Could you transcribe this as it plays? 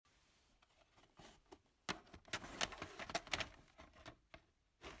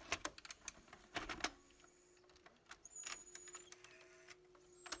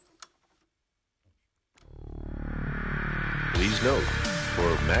Please note,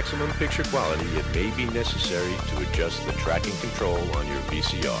 for maximum picture quality, it may be necessary to adjust the tracking control on your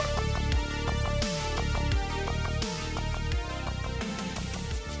VCR.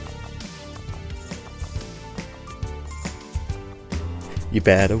 You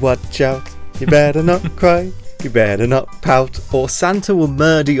better watch out, you better not cry, you better not pout, or Santa will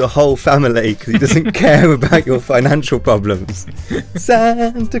murder your whole family because he doesn't care about your financial problems.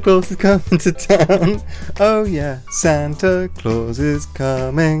 Santa Claus is coming to town. Oh yeah, Santa Claus is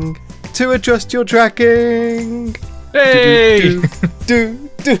coming to adjust your tracking. Hey!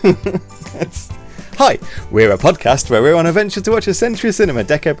 Hi, we're a podcast where we're on a venture to watch a century of cinema,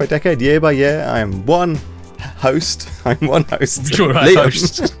 decade by decade, year by year. I'm one host. You're a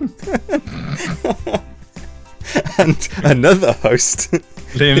host. And another host.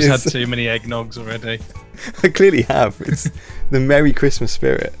 Liam's had too many eggnogs already. I clearly have. It's the Merry Christmas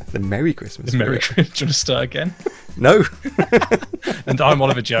spirit. The Merry Christmas spirit. Merry Christmas. Do you want to start again? No. And I'm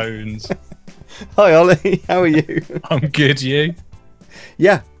Oliver Jones. Hi, Ollie. How are you? I'm good, you?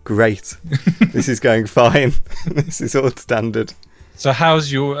 Yeah, great. This is going fine. This is all standard. So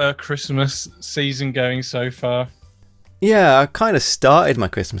how's your Christmas season going so far? Yeah, I kind of started my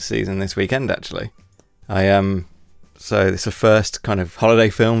Christmas season this weekend, actually. So it's the first kind of holiday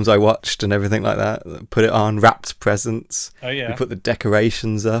films I watched and everything like that. Put it on, wrapped presents. Oh yeah. We put the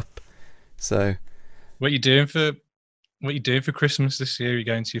decorations up. So What you doing for Christmas this year? Are you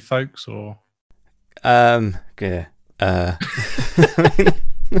going to your folks or? yeah.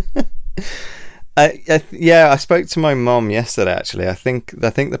 I spoke to my mom yesterday. Actually, I think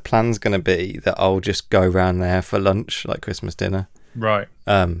the plan's going to be that I'll just go around there for lunch, like Christmas dinner. Right.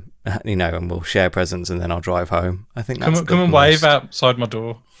 And we'll share presents, and then I'll drive home. I think that's come and wave outside my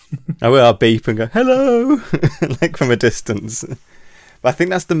door. I'll beep and go hello, like from a distance. But I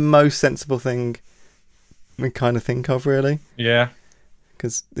think that's the most sensible thing we kind of think of, really. Yeah.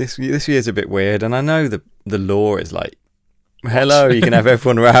 Because this year's a bit weird, and I know the law is like, hello, you can have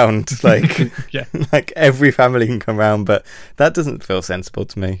everyone around, like, yeah, like every family can come around, but that doesn't feel sensible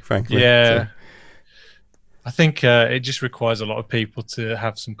to me, frankly. Yeah. So. I think it just requires a lot of people to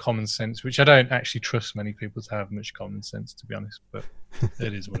have some common sense, which I don't actually trust many people to have much common sense, to be honest. But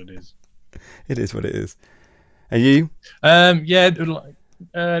it is what it is. It is what it is. Are you?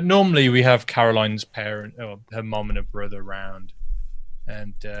 Normally we have Caroline's parent, or her mom and her brother around,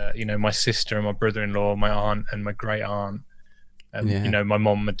 and my sister and my brother-in-law, my aunt and my great aunt, and my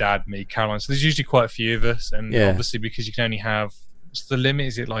mom, my dad, me, Caroline. So there's usually quite a few of us, and obviously because you can only have. What's the limit?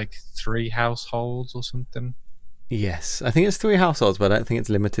 Is it like 3 households or something? Yes, I think it's 3 households, but I don't think it's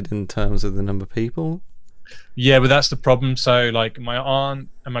limited in terms of the number of people. Yeah, but that's the problem. So, like, my aunt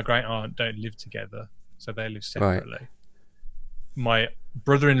and my great aunt don't live together, so they live separately. Right. My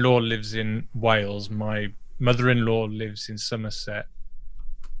brother-in-law lives in Wales. My mother-in-law lives in Somerset.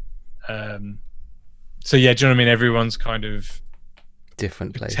 So yeah, do you know what I mean? Everyone's kind of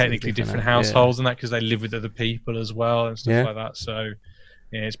different places, technically different households and that, because they live with other people as well and stuff like that. So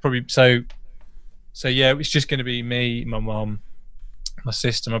yeah, it's probably so yeah, it's just going to be me, my mom, my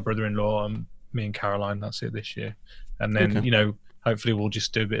sister, my brother-in-law, and me and Caroline. That's it this year. And then hopefully we'll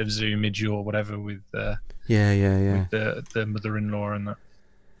just do a bit of Zoomage or whatever with with the mother-in-law and that.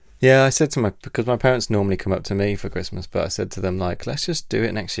 Yeah, I said to because my parents normally come up to me for Christmas, but I said to them, like, let's just do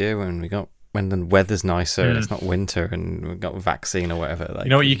it next year when the weather's nicer and it's not winter and we've got a vaccine or whatever. Like, you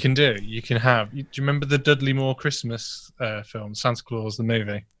know what you can do? You can have. Do you remember the Dudley Moore Christmas film, Santa Claus the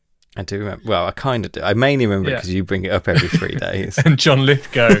movie? I do remember. Well, I kind of do. I mainly remember it because you bring it up every 3 days. And John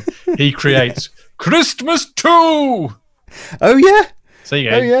Lithgow, he creates Christmas 2. Oh yeah. So you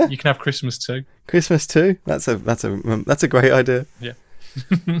go. Oh, yeah. You can have Christmas 2. Christmas 2. That's a great idea. Yeah.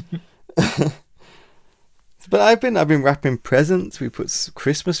 But I've been wrapping presents. We put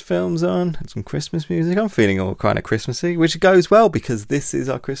Christmas films on, had some Christmas music. I'm feeling all kind of Christmassy, which goes well because this is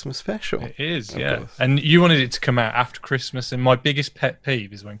our Christmas special. It is, yeah. Course. And you wanted it to come out after Christmas, and my biggest pet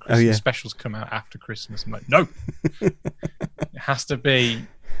peeve is when Christmas specials come out after Christmas. I'm like, no, it has to be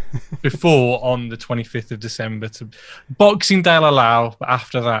before on the 25th of December. To Boxing Day I'll allow, but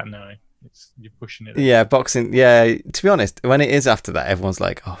after that, no. You're pushing it. Yeah, Boxing. Yeah, to be honest, when it is after that, everyone's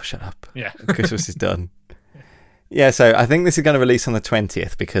like, "Oh, shut up." Yeah, Christmas is done. Yeah, so I think this is going to release on the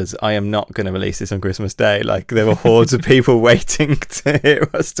 20th because I am not going to release this on Christmas Day. Like, there were hordes of people waiting to hear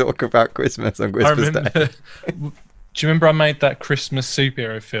us talk about Christmas on Christmas Day. Do you remember I made that Christmas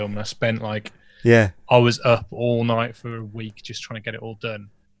superhero film? And I spent I was up all night for a week just trying to get it all done.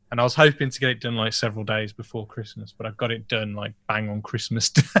 And I was hoping to get it done like several days before Christmas, but I got it done like bang on Christmas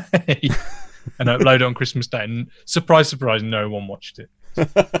Day and uploaded it on Christmas Day. And surprise, surprise, no one watched it.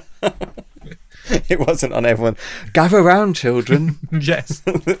 It wasn't on everyone. Gather round, children. Yes.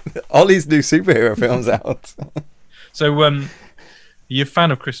 Ollie's new superhero film's out. So, are you a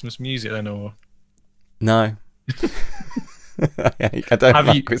fan of Christmas music then, or No. I don't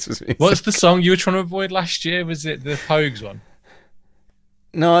like Christmas music. What's the song you were trying to avoid last year? Was it the Pogues one?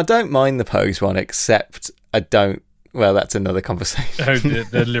 No, I don't mind the Pogues one, except I don't. Well, that's another conversation. Oh,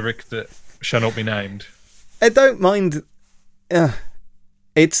 the lyric that shall not be named. I don't mind.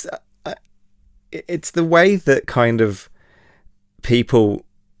 It's the way that kind of people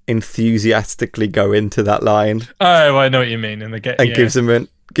enthusiastically go into that line. Oh, I know what you mean, and they get gives them an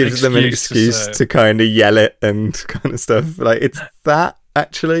excuse to kind of yell it and kind of stuff. Like, it's that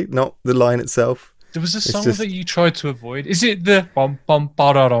actually, not the line itself. There was a song that you tried to avoid. Is it the bum bum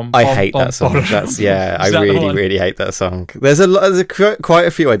ba-da-dum? I hate that song. I really hate that song. There's quite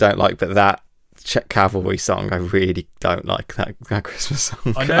a few I don't like, but that Czech Cavalry song, I really don't like that Christmas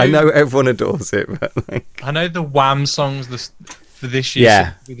song. I know everyone adores it, but like, I know the Wham songs for this year.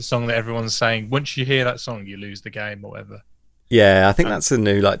 Yeah, be the song that everyone's saying. Once you hear that song, you lose the game or whatever. Yeah, I think that's a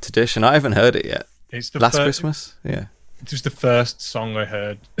new tradition. I haven't heard it yet. It's the last Christmas. Yeah. It was the first song I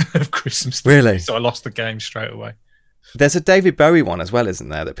heard of Christmas. Really? So I lost the game straight away. There's a David Bowie one as well, isn't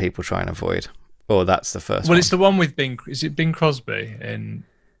there, that people try and avoid? Or that's the first one? Well, it's the one with Bing. Is it Bing Crosby? And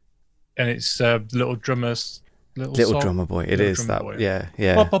it's Little Drummer's Little Drummer Boy. It is that. Boy. Yeah.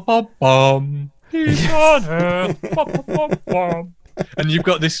 Bum, he's on earth. Bum. And you've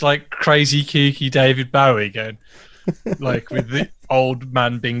got this like crazy, kooky David Bowie going, like with the old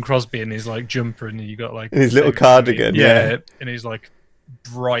man Bing Crosby in his like jumper, and you got like in his little cardigan, yeah, and his like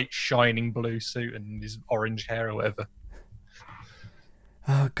bright shining blue suit and his orange hair or whatever.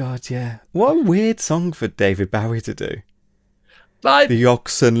 Oh god, yeah! What a weird song for David Bowie to do. Like, the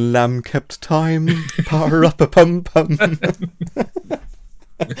ox and lamb kept time, power up a pum pum. I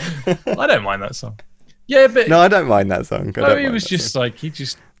don't mind that song. Yeah, but no, I don't mind that song. Bowie was just like he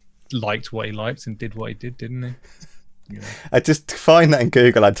just liked what he liked and did what he did, didn't he? Yeah. I just find that in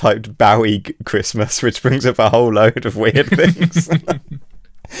Google. I typed Bowie Christmas, which brings up a whole load of weird things.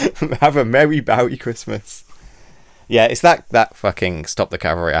 Have a merry Bowie Christmas. Yeah, it's that fucking Stop the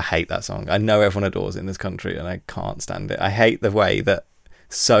Cavalry. I hate that song. I know everyone adores it in this country, and I can't stand it. I hate the way that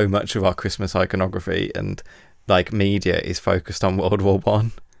so much of our Christmas iconography and like media is focused on World War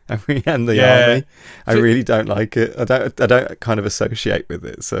One and the army. I really don't like it. I don't kind of associate with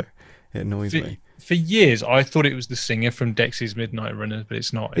it, so it annoys me. For years, I thought it was the singer from Dexy's Midnight Runners, but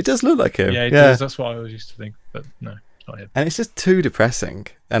it's not. It does look like him. Yeah, it does. That's what I always used to think, but no, it's not him. And it's just too depressing.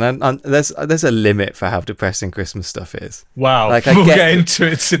 And there's a limit for how depressing Christmas stuff is. Wow, like, we'll get into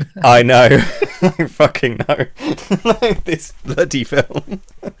it today. I know. I fucking know. Like this bloody film.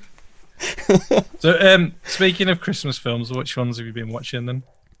 So, speaking of Christmas films, which ones have you been watching then?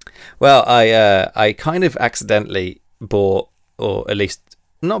 Well, I kind of accidentally bought, or at least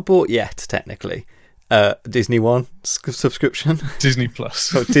not bought yet, technically, Disney One subscription. Disney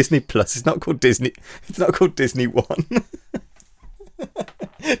Plus. Oh, Disney Plus. It's not called Disney. It's not called Disney One.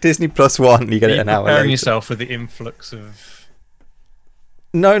 Disney Plus One. You get it an hour later. Preparing yourself for the influx of.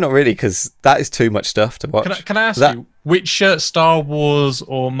 No, not really, because that is too much stuff to watch. Can I ask you, which Star Wars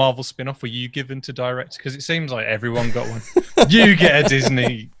or Marvel spin-off were you given to direct? Because it seems like everyone got one. You get a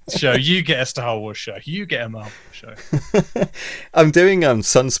Disney show, you get a Star Wars show, you get a Marvel show. I'm doing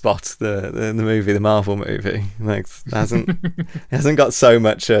Sunspot, the movie, the Marvel movie. Like, it hasn't got so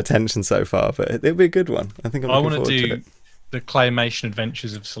much attention so far, but it'll be a good one. I think I want to do the claymation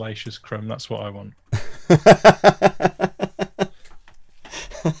adventures of Salacious Crumb. That's what I want.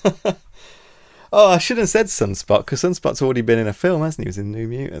 Oh, I should have said Sunspot, because Sunspot's already been in a film, hasn't he? He was in New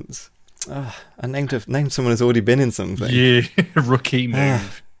Mutants. Oh, I named someone who's already been in something. Yeah, rookie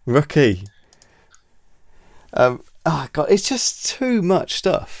move. Rookie. Oh god, it's just too much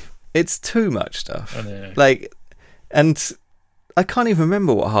stuff. It's too much stuff. Oh, yeah. Like, and I can't even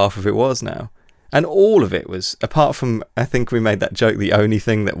remember what half of it was now. And all of it was, apart from, I think we made that joke, the only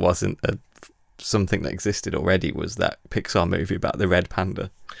thing that wasn't something that existed already was that Pixar movie about the red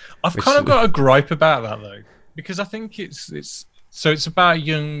panda. I've kind of got a gripe about that though, because I think it's about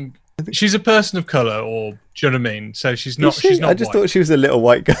young. She's a person of color, or do you know what I mean? So she's not. She's not. I just thought she was a little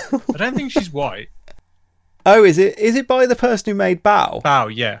white girl. I don't think she's white. Oh, is it? Is it by the person who made Bao?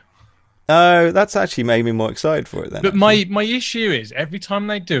 Bao, yeah. Oh, that's actually made me more excited for it then. But my issue is every time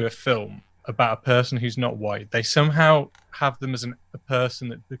they do a film about a person who's not white, they somehow have them as a person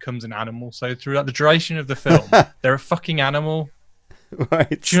that becomes an animal. So throughout the duration of the film, they're a fucking animal.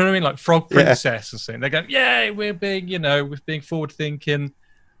 Right. Do you know what I mean? Like Frog Princess or something. They go, "Yay, we're being forward thinking.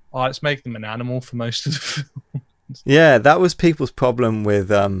 Oh, let's make them an animal for most of the film." Yeah, that was people's problem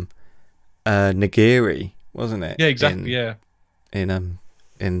with Nagiri, wasn't it? Yeah, exactly.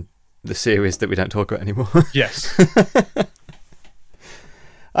 In the series that we don't talk about anymore. Yes.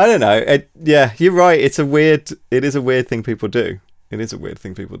 I don't know. Yeah, you're right. It is a weird thing people do. It is a weird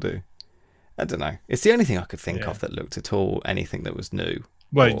thing people do. I don't know. It's the only thing I could think of that looked at all anything that was new.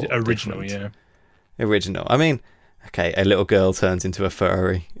 Well, original, different. Yeah. Original. I mean, okay, a little girl turns into a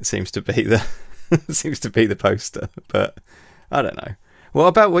furry. It seems to be the poster, but I don't know.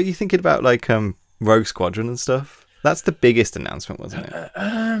 What are you thinking about, like Rogue Squadron and stuff? That's the biggest announcement, wasn't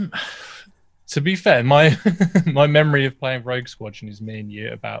it? To be fair, my memory of playing Rogue Squadron is me and you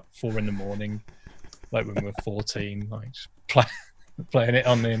at about 4 a.m, like when we were 14, like just playing it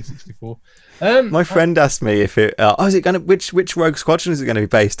on the N64. My friend asked me if it. Is it going to which Rogue Squadron is it going to be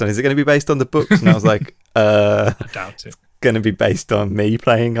based on? Is it going to be based on the books? And I was like, I doubt it. Going to be based on me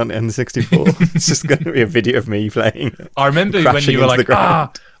playing on N64. It's just going to be a video of me playing. I remember when you were like, I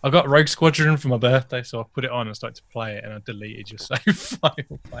got Rogue Squadron for my birthday, so I put it on and started to play it, and I deleted your save file.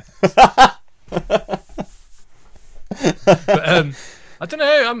 But I don't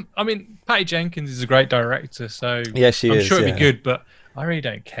know. I mean, Patty Jenkins is a great director, so yeah, she I'm is. sure it'd be good, but I really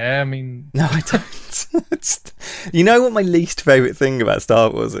don't care. I mean, no, I don't. You know what my least favorite thing about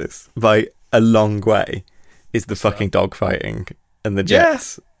Star Wars is, by a long way, is the fucking dogfighting and the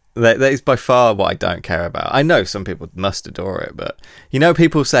jets. Yeah. That is by far what I don't care about. I know some people must adore it, but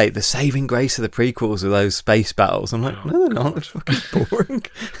people say the saving grace of the prequels are those space battles. I'm like, no, they're not. They're fucking boring.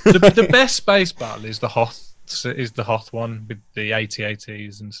 The best space battle is the Hoth one with the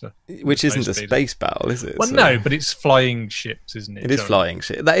AT-ATs and stuff. Which isn't a space battle, is it? Well, no, but it's flying ships, isn't it? It is flying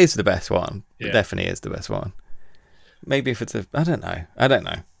ships. That is the best one. Yeah. It definitely is the best one. Maybe if it's I don't know.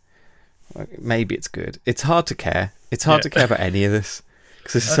 Maybe it's good. It's hard to care. It's hard to care about any of this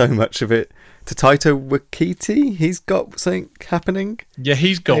because there's so much of it. To Taika Waititi, he's got something happening. Yeah,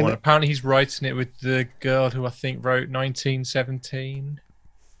 he's got one. Apparently he's writing it with the girl who I think wrote 1917.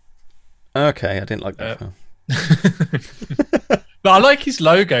 Okay, I didn't like that film. But I like his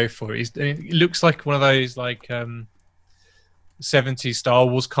logo for it. It looks like one of those like 70s Star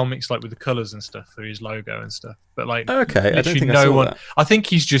Wars comics, like with the colours and stuff for his logo and stuff. But like, okay, I don't think I saw that. I think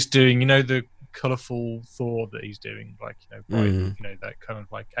he's just doing, the colourful Thor that he's doing, like bright, that kind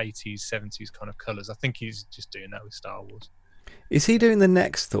of like 80s, 70s kind of colours. I think he's just doing that with Star Wars. Is he doing the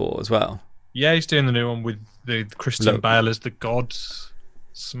next Thor as well? Yeah, he's doing the new one with the Christian Bale as the God.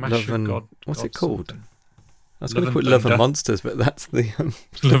 God. What's it called? Something. I was going to put Love and Monsters, but that's the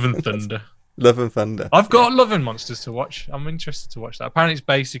Love and Thunder. Love and Thunder. I've got Love and Monsters to watch. I'm interested to watch that. Apparently, it's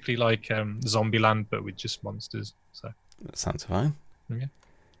basically like Zombieland, but with just monsters. So that sounds fine. Yeah.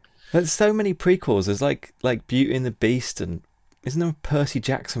 There's so many prequels. There's like Beauty and the Beast, and isn't there a Percy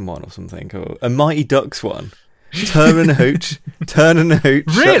Jackson one or something, or a Mighty Ducks one? Turn and a Hooch. Really?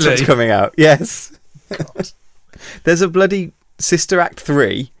 That's what's coming out. Yes. God. There's a bloody Sister Act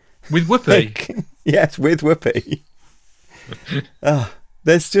 3 with Whoopi. Yes, with Whoopi.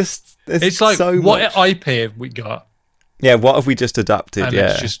 It's like so what much. IP have we got? Yeah, what have we just adapted? And yeah,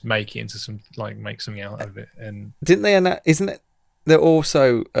 let's just make it into make something out of it. And didn't they? Isn't it? They're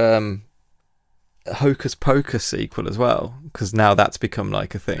also Hocus Pocus sequel as well, because now that's become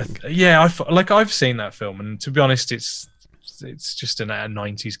like a thing. Yeah, I've seen that film, and to be honest, it's just a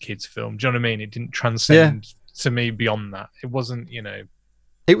 90s kids film. Do you know what I mean? It didn't transcend to me beyond that. It wasn't,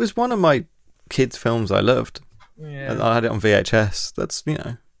 It was one of my kids' films I loved. Yeah. And I had it on VHS. That's,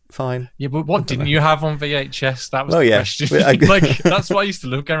 fine. Yeah, but what didn't you have on VHS? That was the question. That's what I used to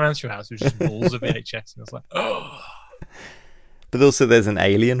look around your house. It was just balls of VHS, and I was like, oh. But also, there's an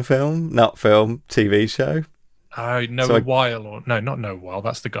Alien film, TV show. Oh, Noah Weil, not Noah Weil.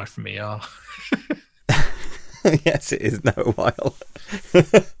 That's the guy from ER. Yes, it is Noah Weil.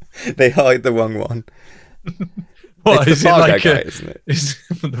 They hide the wrong one. What, it's the Fargo guy, isn't it? Is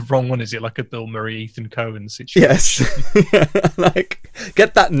the wrong one? Is it like a Bill Murray, Ethan Coen situation? Yes.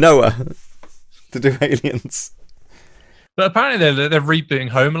 Get that Noah to do Aliens. But apparently they're rebooting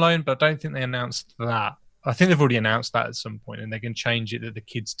Home Alone, but I don't think they announced that. I think they've already announced that at some point, and they can change it that the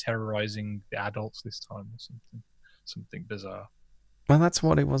kids terrorizing the adults this time or something bizarre. Well, that's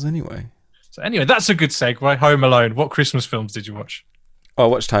what it was anyway. So anyway, that's a good segue. Home Alone. What Christmas films did you watch? I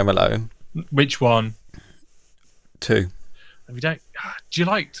watched Home Alone. Which one? 2. Do you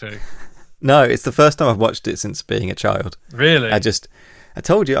like 2? No, it's the first time I've watched it since being a child. Really? I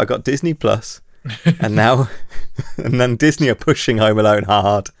told you I got Disney Plus, and then Disney are pushing Home Alone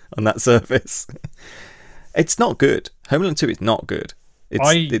hard on that service. It's not good. Home Alone 2 is not good.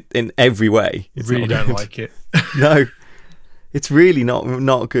 In every way. It's really don't like it. No, it's really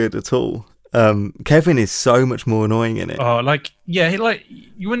not good at all. Kevin is so much more annoying in it. Oh, like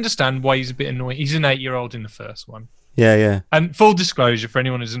you understand why he's a bit annoying. He's an 8-year-old in the first one. Yeah. And full disclosure for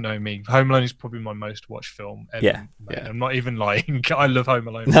anyone who doesn't know me, Home Alone is probably my most watched film ever. Yeah. I'm not even lying. I love Home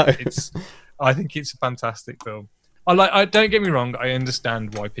Alone. No. I think it's a fantastic film. I don't get me wrong, I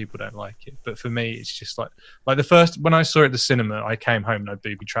understand why people don't like it, but for me it's just like the first, when I saw it at the cinema, I came home and I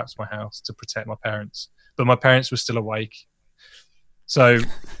booby trapped my house to protect my parents, but my parents were still awake. So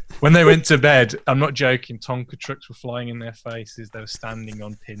when they went to bed, I'm not joking, Tonka trucks were flying in their faces, they were standing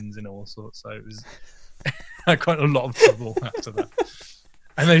on pins and all sorts, so it was I got a lot of trouble after that.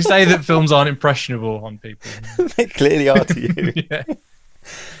 And they say that films aren't impressionable on people. They clearly are to you. Yeah.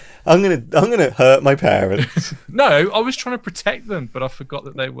 I'm gonna hurt my parents. No, I was trying to protect them, but I forgot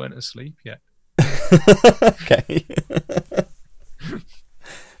that they weren't asleep yet. Okay.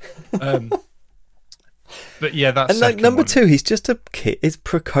 But yeah, that's. And like number 2, he's just a kid. It's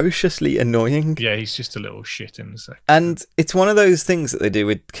precociously annoying. Yeah, he's just a little shit in the second. And it's one of those things that they do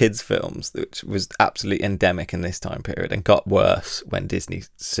with kids' films, which was absolutely endemic in this time period and got worse when Disney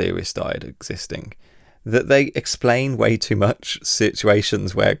series started existing. That they explain way too much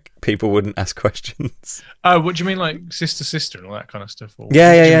situations where people wouldn't ask questions. Oh, what do you mean, like sister and all that kind of stuff? Or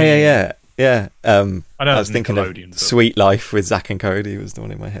Yeah. I was thinking of but... Sweet Life with Zack and Cody was the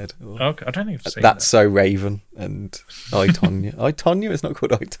one in my head. Okay, I don't think I've seen That's So Raven and I, Tonya. I, Tonya? It's not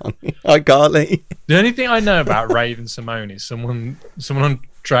called I, Tonya. I, Carly. The only thing I know about Raven Simone is someone on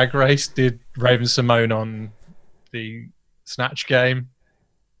Drag Race did Raven Simone on the Snatch Game.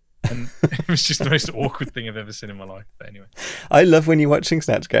 And it was just the most awkward thing I've ever seen in my life. But anyway, I love when you're watching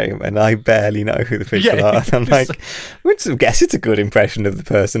Snatch Game and I barely know who the people are. And I'm like, I guess it's a good impression of the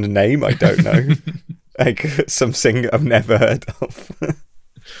person and name I don't know. Like some singer I've never heard of.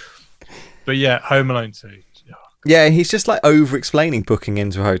 But yeah, Home Alone 2. Yeah, he's just like over-explaining booking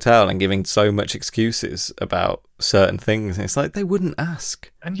into a hotel and giving so much excuses about certain things. And it's like, they wouldn't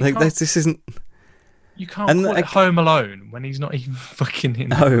ask. And like, this isn't... You can't call it Home Alone when he's not even fucking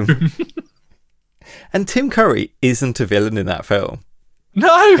in home. And Tim Curry isn't a villain in that film.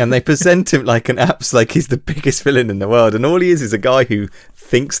 No! And they present him like like he's the biggest villain in the world. And all he is a guy who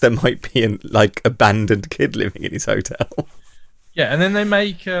thinks there might be an like abandoned kid living in his hotel. Yeah, and then they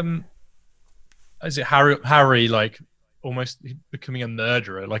make is it Harry like almost becoming a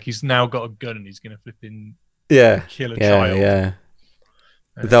murderer? Like he's now got a gun and he's gonna flipping kill a child. Yeah.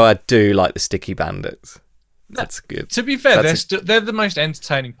 Though I do like the Sticky Bandits. That's good. To be fair, they're the most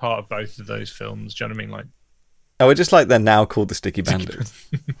entertaining part of both of those films. Do you know what I mean? Like, I just like they're now called the Sticky Bandits.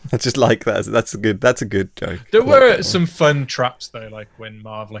 I just like that. That's a good joke. There were some fun traps though, like when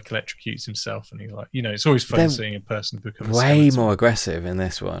Marv like electrocutes himself, and he's like, it's always fun seeing a person become way more aggressive in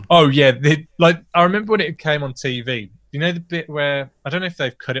this one. Oh yeah, I remember when it came on TV. You know the bit where I don't know if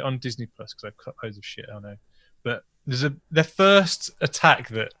they've cut it on Disney Plus because they've cut loads of shit. I know, but there's their first attack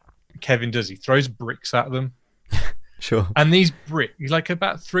that Kevin does. He throws bricks at them. Sure. And these bricks, like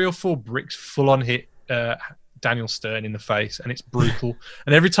about 3 or 4 bricks, full on hit Daniel Stern in the face, and it's brutal.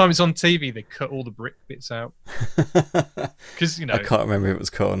 And every time it's on TV, they cut all the brick bits out. Because I can't remember if it was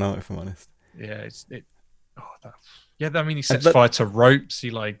cut or not, if I'm honest. Yeah, I mean, he sets fire to ropes.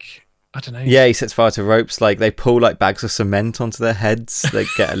 I don't know. Yeah, he sets fire to ropes. Like they pull like bags of cement onto their heads. They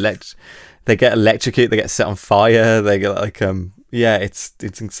get They get electrocuted. They get set on fire. They get like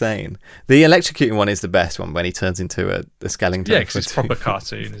it's insane. The electrocuting one is the best one when he turns into a Skellington. Yeah, because it's proper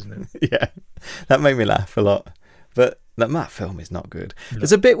cartoon, isn't it? Yeah, that made me laugh a lot. But that film is not good. No.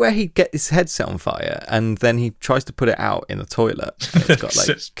 There's a bit where he gets his head set on fire and then he tries to put it out in the toilet. And it's got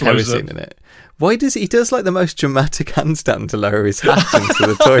like kerosene in it. Why does he does like the most dramatic handstand to lower his hat into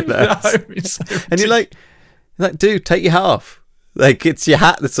the toilet? It's so and you're like, dude, take your hat off. Like, it's your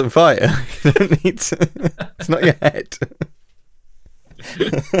hat that's on fire. You don't need to. It's not your head.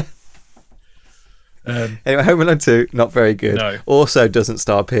 Anyway, Home Alone 2, not very good. No. Also doesn't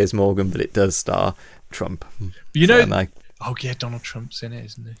star Piers Morgan, but it does star Trump. You know, oh yeah, Donald Trump's in it,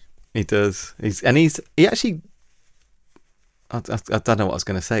 isn't he? He does. He actually. I don't know what I was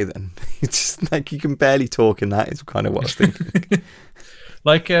going to say then. It's just like you can barely talk in that. Is kind of what I was thinking.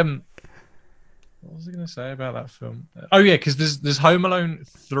 Like what was I going to say about that film? Oh yeah, because there's Home Alone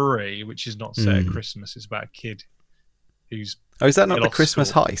 3, which is not set at Christmas. It's about a kid who's. Oh, is that not the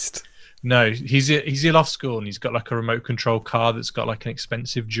Christmas heist? No, he's ill off school and he's got like a remote control car that's got like an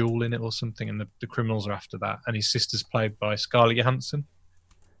expensive jewel in it or something, and the criminals are after that. And his sister's played by Scarlett Johansson.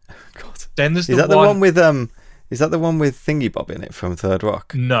 Oh, God. Then there's the one with Is that the one with Thingy Bob in it from Third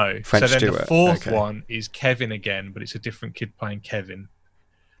Rock? No. French so then Stewart. The fourth one is Kevin again, but it's a different kid playing Kevin.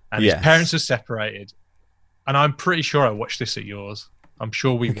 And his parents are separated. And I'm pretty sure I watched this at yours. I'm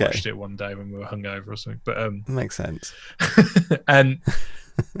sure we Okay. watched it one day when we were hungover or something. But Makes sense. and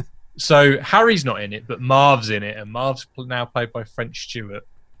so Harry's not in it, but Marv's in it, and Marv's now played by French Stewart,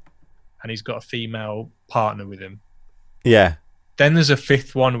 and he's got a female partner with him. Yeah. Then there's a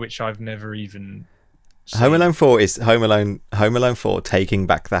fifth one which I've never even seen. Home Alone 4 is Home Alone 4 Taking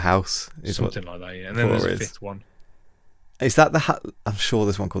Back the House. Is Something like that, yeah. And then there's a fifth one. Is that I'm sure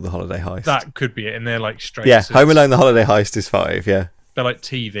there's one called The Holiday Heist. That could be it, and they're like straight. Yeah, Home Alone The Holiday Heist is 5, yeah. They're like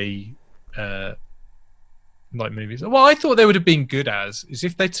TV like movies. What I thought they would have been good as is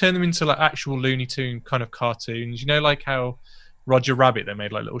if they turn them into like actual Looney Tune kind of cartoons. You know, like how Roger Rabbit, they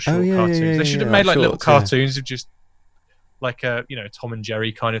made like little short cartoons. They should have made like little cartoons of just like Tom and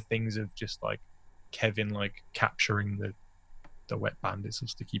Jerry kind of things of just like Kevin like capturing the wet bandits or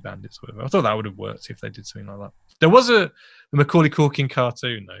sticky bandits or whatever. I thought that would have worked if they did something like that. There was a Macaulay Culkin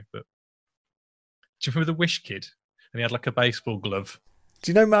cartoon though, but do you remember the Wish Kid? And he had like a baseball glove.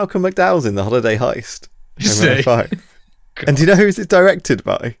 Do you know Malcolm McDowell's in The Holiday Heist? Is he? 5. And do you know who it's directed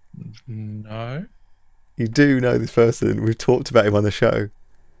by? No. You do know this person. We've talked about him on the show.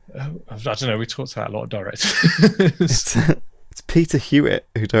 I don't know. We talked about a lot of directors. It's Peter Hewitt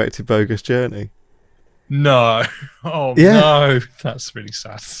who directed Bogus Journey. No. Oh, Yeah. no. That's really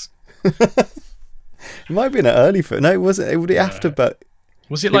sad. It might have been an early film. No, it wasn't. It would be after, but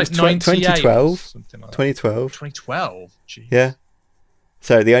Was it like was 2012? 2012. 2012? Jeez. Yeah.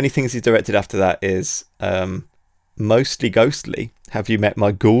 So the only things he's directed after that is Mostly Ghostly. Have You Met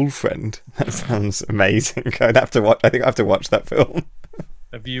My Ghoul Friend? That sounds amazing. I think I have to watch that film.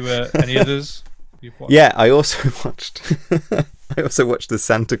 Have you any others? You've watched? Yeah, I also watched the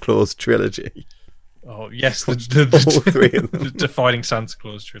Santa Claus trilogy. Oh yes, All three of them. the Defining Santa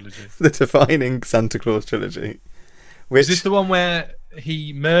Claus trilogy. The Defining Santa Claus trilogy. Which, Is this the one where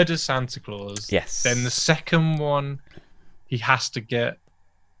he murders Santa Claus? Yes. Then the second one, he has to get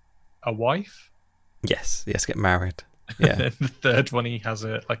a wife. Yes, get married. Yeah. And the third one, he has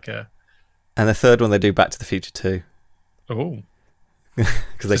and the third one they do Back to the Future 2. Oh.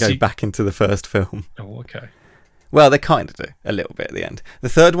 Because they go back into the first film. Oh, okay. Well, they kind of do, a little bit at the end. The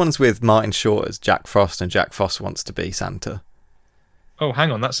third one's with Martin Short as Jack Frost, and Jack Frost wants to be Santa. Oh,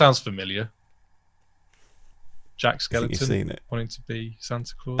 hang on, that sounds familiar. Jack I think you've Skellington seen it. wanting to be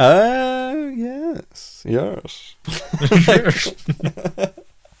Santa Claus. Yes.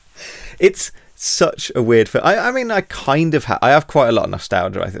 It's such a weird film. I mean, I kind of I have quite a lot of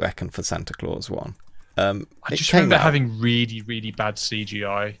nostalgia, I reckon, for Santa Claus 1. I just remember having really, really bad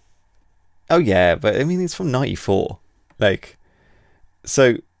CGI. Oh yeah, but I mean, it's from '94,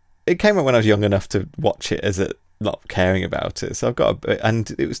 so it came out when I was young enough to watch it as not caring about it. So I've got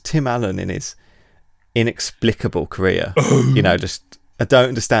and it was Tim Allen in his inexplicable career. Just I don't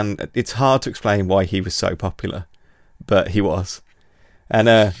understand. It's hard to explain why he was so popular, but he was.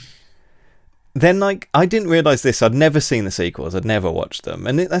 And then I didn't realise this. I'd never seen the sequels. I'd never watched them.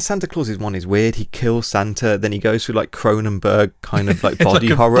 And Santa Claus's one is weird. He kills Santa, then he goes through like Cronenberg kind of like body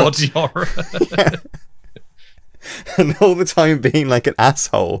like horror. Body horror. Yeah. And all the time being like an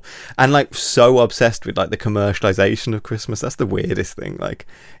asshole and like so obsessed with like the commercialization of Christmas. That's the weirdest thing. Like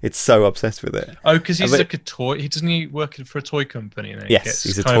it's so obsessed with it. Oh, because he's like a toy. He working for a toy company. And yes,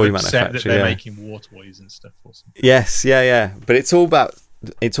 he's a toy manufacturer. That they're making war toys and stuff. Or something. Yes, yeah. But it's all about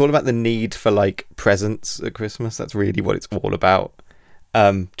the need for like presents at Christmas. That's really what it's all about.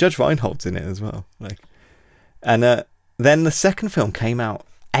 Judge Reinhold's in it as well. And then the second film came out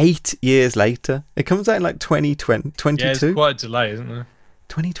 8 years later. It comes out in like 2022. Yeah, it's quite a delay, isn't there?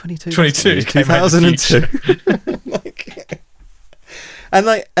 2022. 2002.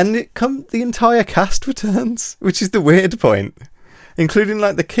 The entire cast returns, which is the weird point, including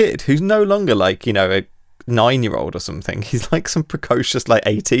like the kid who's no longer like a 9-year-old or something. He's like some precocious like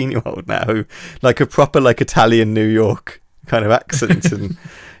 18-year-old now, who like a proper like Italian New York kind of accent, and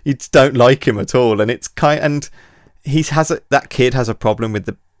you just don't like him at all. And it's that kid has a problem with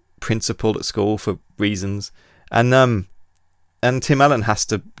the principal at school for reasons, and Tim Allen has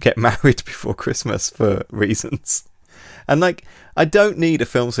to get married before Christmas for reasons. And like, I don't need a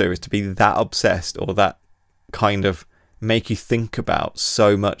film series to be that obsessed or that kind of make you think about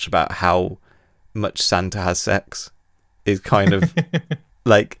so much about how much Santa has sex. Is kind of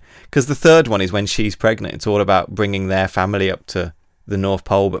like, because the third one is when she's pregnant. It's all about bringing their family up to the North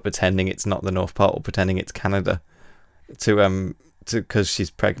Pole, but pretending it's not the North Pole, pretending it's Canada, because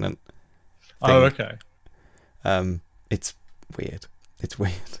she's pregnant. Oh, okay. It's weird.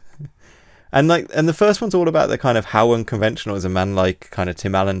 And the first one's all about the kind of how unconventional is a man like kind of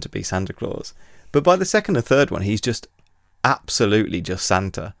Tim Allen to be Santa Claus. But by the second and third one, he's just absolutely just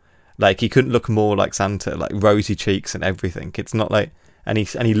Santa. Like, he couldn't look more like Santa, like rosy cheeks and everything. It's not like,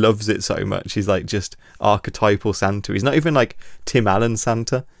 and he loves it so much. He's like just archetypal Santa. He's not even like Tim Allen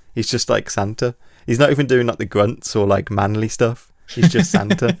Santa. He's just like Santa. He's not even doing like the grunts or like manly stuff. He's just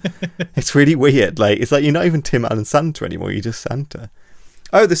Santa. It's really weird. Like, it's like you're not even Tim Allen Santa anymore. You're just Santa.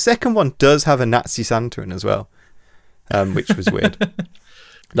 Oh, the second one does have a Nazi Santa in as well, which was weird.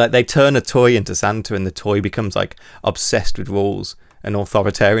 Like, they turn a toy into Santa, and the toy becomes like obsessed with rules and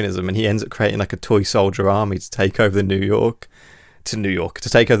authoritarianism, and he ends up creating like a toy soldier army to take over to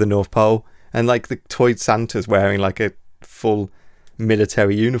take over the North Pole, and like the toy Santa's wearing like a full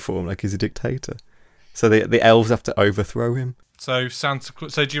military uniform, like he's a dictator. So the elves have to overthrow him. So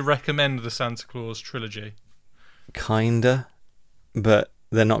So do you recommend the Santa Claus trilogy? Kinda, but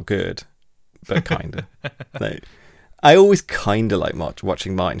they're not good. But kinda. Like, I always kinda like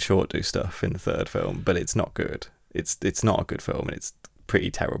watching Martin Short do stuff in the third film, but it's not good. It's not a good film, and it's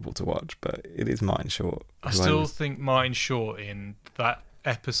pretty terrible to watch. But it is Martin Short. I still think Martin Short in that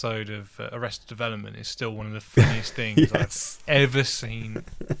episode of Arrested Development is still one of the funniest things Yes. I've ever seen,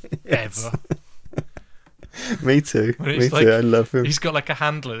 ever. Me too. Me Like, too. I love him. He's got like a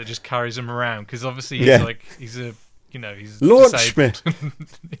handler that just carries him around because obviously he's Launch disabled.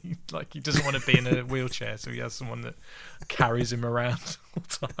 Like, he doesn't want to be in a wheelchair, so he has someone that carries him around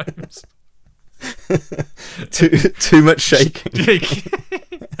all times. too much shaking.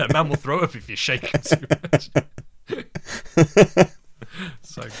 A man will throw up if you shake him too much.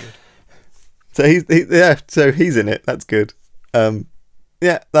 So good. So he's in it. That's good.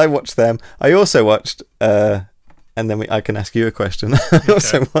 Yeah, I watched them. I also watched, and then I can ask you a question. I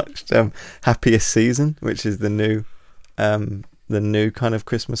also watched Happiest Season, which is the new kind of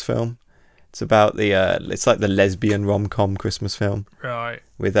Christmas film. It's about it's like the lesbian rom-com Christmas film, Right.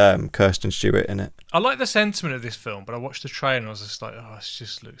 with Kirsten Stewart in it. I like the sentiment of this film, but I watched the trailer and I was just like, oh, it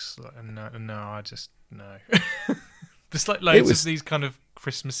just looks like no. There's like loads of these kind of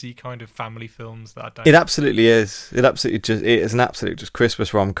Christmassy kind of family films that I don't. It absolutely is. It is an absolute just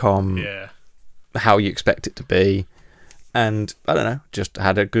Christmas rom-com. Yeah. How you expect it to be, and I don't know, just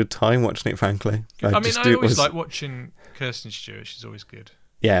had a good time watching it. Frankly, I always like watching Kirsten Stewart. She's always good.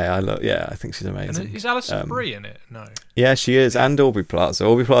 Yeah, I think she's amazing. And is Alison Brie in it? No. Yeah, she is, and Aubrey Plaza.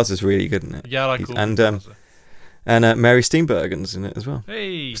 Aubrey Plaza's really good in it. Yeah, I like Aubrey Plaza. And Mary Steenburgen's in it as well.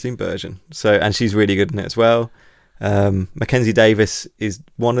 Hey. Steenburgen. So, and she's really good in it as well. Mackenzie Davis is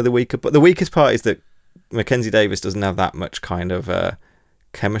one of the weaker, but the weakest part is that Mackenzie Davis doesn't have that much kind of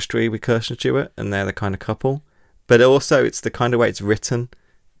chemistry with Kirsten Stewart, and they're the kind of couple. But also, it's the kind of way it's written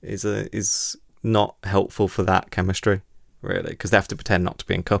is not helpful for that chemistry, really, because they have to pretend not to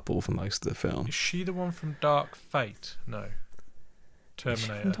be in couple for most of the film. Is she the one from Dark Fate? No.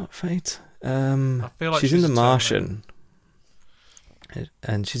 Terminator. Dark Fate. I feel like she's in The Martian.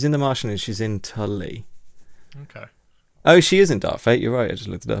 And she's in The Martian, and she's in Tully. Okay. Oh, she is in Dark Fate. You're right. I just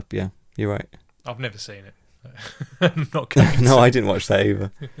looked it up. Yeah, you're right. I've never seen it. I'm not convinced. No, I didn't watch that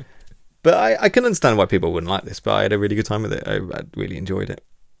either. But I can understand why people wouldn't like this. But I had a really good time with it. I really enjoyed it.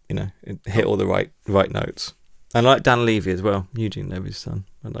 You know, it hit all the right notes. And I like Dan Levy as well. Eugene Levy's son.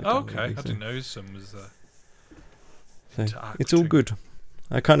 I like Dan okay, Levy, I didn't know his son was. So it's all good.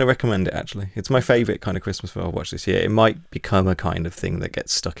 I kind of recommend it, actually. It's my favourite kind of Christmas film I've watched this year. It might become a kind of thing that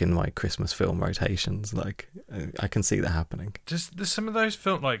gets stuck in my Christmas film rotations. Like, I can see that happening. There's some of those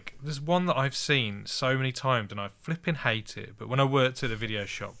films, like, there's one that I've seen so many times and I flipping hate it, but when I worked at a video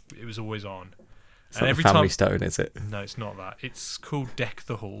shop, it was always on. It's not every Family Stone, is it? No, it's not that. It's called Deck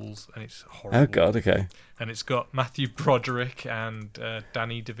the Halls, and it's horrible. Oh, God, okay. And it's got Matthew Broderick and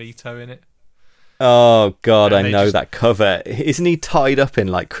Danny DeVito in it. Oh, God, I know that cover. Isn't he tied up in,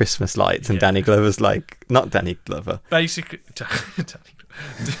 like, Christmas lights? And Danny Glover's like... Not Danny Glover. Basically, Danny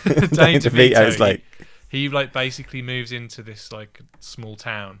DeVito's like... He basically moves into this, like, small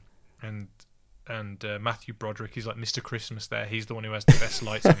town. And Matthew Broderick, he's like Mr. Christmas there. He's the one who has the best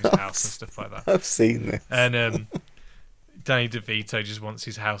lights in his house and stuff like that. I've seen this. And Danny DeVito just wants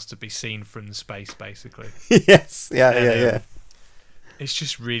his house to be seen from space, basically. Yes, yeah. It's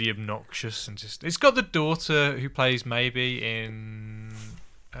just really obnoxious and just... It's got the daughter who plays Maybe in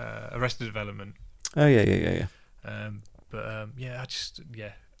Arrested Development. Oh, yeah.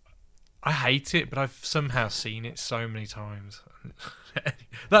 I hate it, but I've somehow seen it so many times.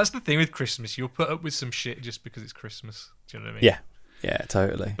 That's the thing with Christmas. You'll put up with some shit just because it's Christmas. Do you know what I mean? Yeah,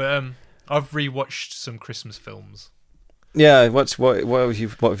 totally. But I've rewatched some Christmas films. Yeah, what have you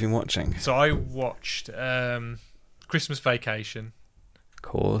been watching? So I watched Christmas Vacation.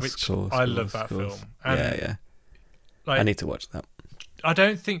 Course. I love that film. And yeah. I need to watch that. I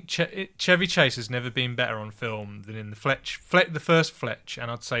don't think Chevy Chase has never been better on film than in the the first Fletch, and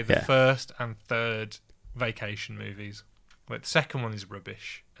I'd say the first and third Vacation movies. But the second one is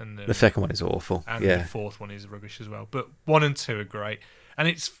rubbish, and The second one is awful. and Yeah. the fourth one is rubbish as well. But 1 and 2 are great, and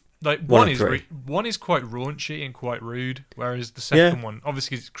it's like One one and is three. one is quite raunchy and quite rude, whereas the second one,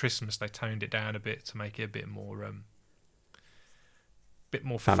 obviously, it's Christmas, they toned it down a bit to make it a bit more for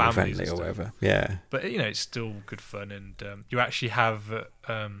Family families friendly and or stuff. whatever. Yeah. But it's still good fun, and you actually have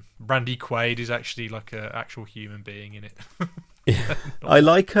Randy Quaid is actually like an actual human being in it. Yeah. I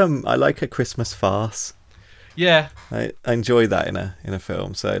like a Christmas farce. Yeah, I enjoy that in a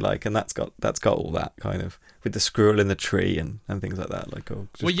film. So like, and that's got all that kind of with the squirrel in the tree and things like that. Like,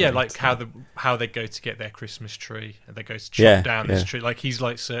 just well, yeah, great like stuff. how they go to get their Christmas tree, and they go to chop Yeah, down this yeah. tree. Like he's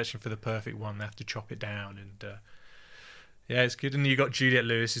like searching for the perfect one. They have to chop it down, and yeah, it's good. And you got Juliette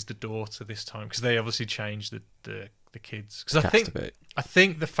Lewis as the daughter this time because they obviously changed the kids. Because Cast a bit. I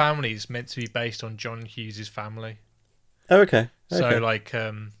think the family is meant to be based on John Hughes' family. Oh, okay. So Okay. like,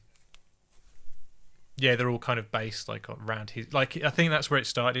 yeah, they're all kind of based like around his. Like I think that's where it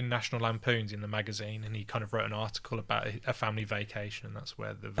started in National Lampoons in the magazine, and he kind of wrote an article about a family vacation, and that's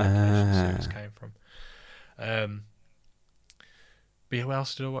where the vacation series came from. But yeah, what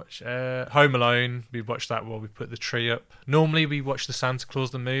else did I watch? Home Alone. We watched that while we put the tree up. Normally we watch the Santa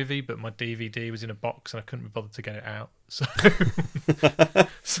Claus the movie, but my DVD was in a box and I couldn't be bothered to get it out, so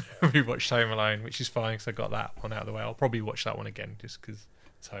so we watched Home Alone, which is fine because I got that one out of the way. I'll probably watch that one again just because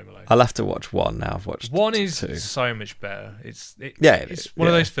it's Home Alone. I'll have to watch one now. I've watched One is two. so much better. It's It it's is, one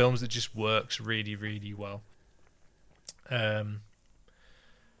of yeah. those films that just works really, really well. And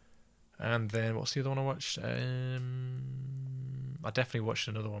then what's the other one I watched? I definitely watched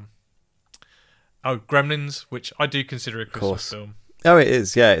another one. Oh, Gremlins, which I do consider a Christmas course. film. Oh, it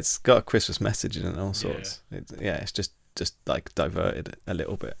is. Yeah, it's got a Christmas message in it and all sorts. It's just like diverted a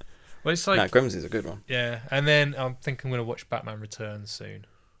little bit. Well, it's like No, Gremlins is a good one. yeah, and then I think I'm going to watch Batman Returns soon.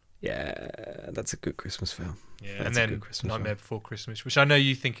 Yeah, that's a good Christmas film. Yeah, That's and a then good Christmas Nightmare film. Before Christmas, which I know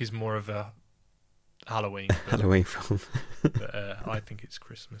you think is more of a Halloween film, Halloween film. but I think it's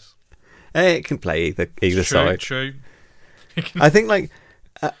Christmas. It can play either True, side. true. I think like,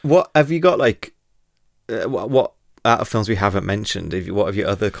 what have you got like? What out of films we haven't mentioned? What have your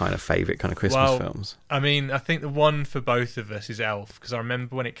other kind of favourite kind of Christmas films? I mean, I think the one for both of us is Elf, because I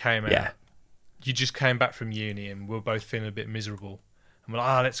remember when it came out, Yeah. you just came back from uni and we were both feeling a bit miserable. And we're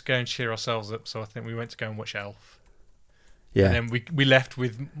like, let's go and cheer ourselves up. So I think we went to go and watch Elf. Yeah, And then we left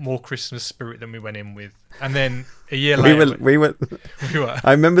with more Christmas spirit than we went in with. And then a year we later, were. we were.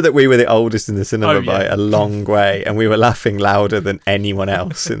 I remember that we were the oldest in the cinema Oh, yeah. by a long way, and we were laughing louder than anyone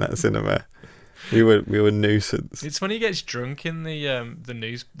else in that cinema. We were nuisance. It's when he gets drunk in not the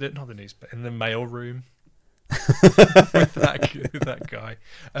news, but in the mail room with that guy.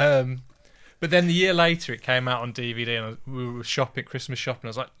 But then the year later, it came out on DVD, and we were Christmas shopping. I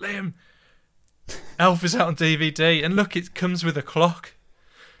was like, Liam, Elf is out on DVD, and look, it comes with a clock.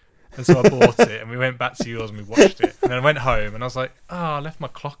 And so I bought it, and we went back to yours and we watched it. And then I went home, and I was like, I left my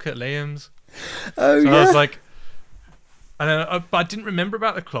clock at Liam's. Oh So yeah. I was like, and then but I didn't remember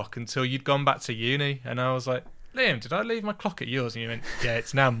about the clock until you'd gone back to uni, and I was like, Liam, did I leave my clock at yours? And you went, yeah,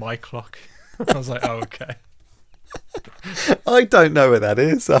 it's now my clock. I was like, oh, okay. I don't know where that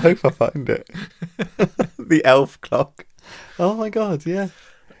is. I hope I find it. The elf clock. Oh my god, yeah,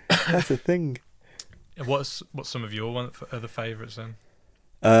 that's a thing. What's some of your other favourites then?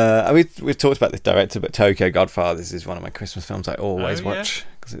 We've talked about this director, but Tokyo Godfathers is one of my Christmas films I always Oh, yeah? watch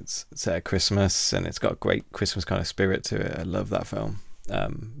because it's set at Christmas and it's got a great Christmas kind of spirit to it. I love that film.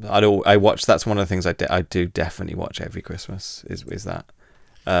 I watch. That's one of the things I do definitely watch every Christmas. Is that,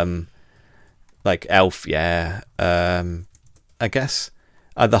 like Elf? Yeah. I guess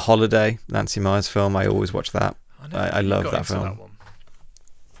The Holiday, Nancy Meyers film. I always watch that. I love that film.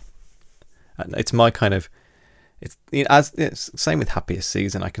 It's my kind of. It's same with Happiest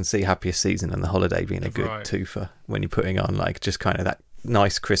Season. I can see Happiest Season and The Holiday being a good twofer when you're putting on like just kind of that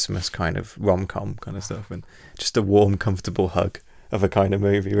nice Christmas kind of rom-com kind of stuff and just a warm, comfortable hug of a kind of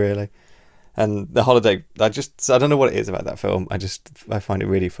movie, really. And The Holiday, I don't know what it is about that film. I find it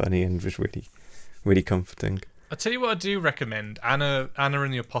really funny and just really, really comforting. I'll tell you what I do recommend. Anna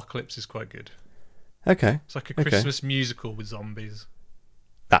and the Apocalypse is quite good. Okay. It's like a Christmas musical with zombies.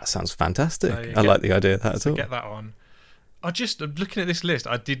 That sounds fantastic. So I like the idea of that at all. Get that on. I'm looking at this list.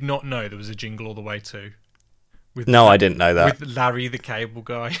 I did not know there was a Jingle All the Way too. No, I didn't know that. With Larry the Cable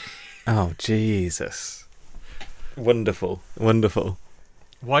Guy. Oh, Jesus. Wonderful. Wonderful.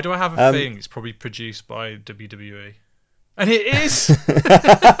 Why do I have a feeling it's probably produced by WWE? And it is!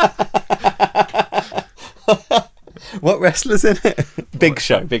 What wrestler's in it? Big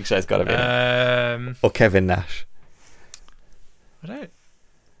Show. Big Show's got to be in it. Or Kevin Nash. I don't...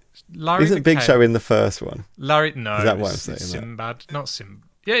 Larry Isn't the Big Cave. Show in the first one? Larry, no, Is that why I'm it's saying that? Sinbad, not Sim.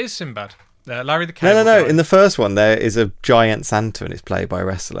 Yeah, it's Sinbad. Larry the Cave. No. In the first one, there is a giant Santa and it's played by a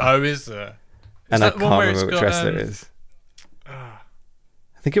wrestler. Oh, is there? and I that the one can't where it's remember which got, wrestler it is. I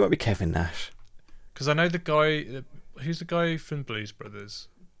think it might be Kevin Nash. Because I know the guy. Who's the guy from Blues Brothers?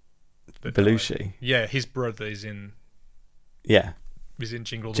 that Belushi. died? Yeah, his brother is in. Yeah. He's in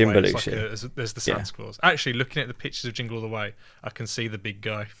Jingle All the Jim Way. It's Belushi. like there's the Santa Claus. Actually, looking at the pictures of Jingle All the Way, I can see the big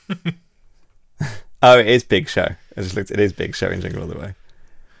guy. Oh, it is Big Show. I just looked. It is Big Show in Jingle All the Way.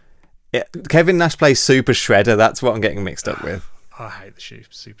 Yeah, Kevin Nash plays Super Shredder. That's what I'm getting mixed up with. I hate the shoe,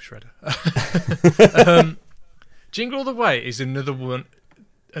 Super Shredder. Jingle All the Way is another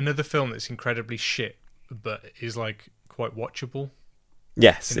film that's incredibly shit, but is like quite watchable.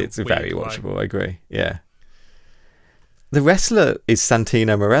 Yes, In a it's very weird way. watchable. I agree. Yeah. The wrestler is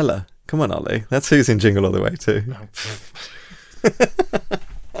Santino Marella. Come on, Ollie. That's who's in Jingle All the Way too.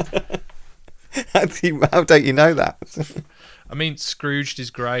 How don't you know that? I mean, Scrooged is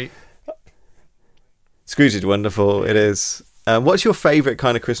great. Scrooge is wonderful. It is. What's your favourite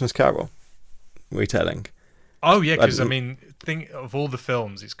kind of Christmas Carol retelling? Oh yeah, because I mean, think of all the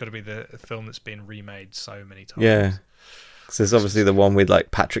films, it's got to be the film that's been remade so many times. Yeah. So there's obviously the one with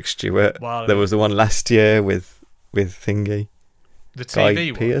like Patrick Stewart. Wow. There was the one last year with Thingy. The Guy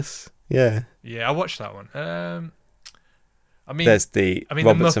TV one. Pearce. Yeah. Yeah, I watched that one. I mean, There's the the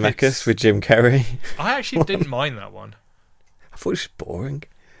Robert Muppets. Zemeckis with Jim Carrey. I actually didn't mind that one. I thought it was boring.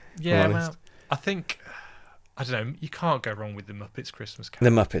 Yeah, I'm honest. well, I think I don't know. You can't go wrong with the Muppets Christmas The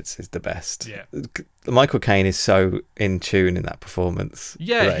Carol. Muppets is the best. Yeah. Michael Caine is so in tune in that performance.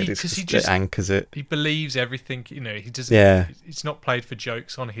 Yeah, Like, because he it just anchors it. he believes everything. You know, he doesn't. Yeah. It's not played for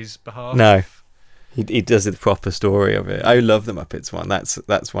jokes on his behalf. No. He does the proper story of it. I love the Muppets one.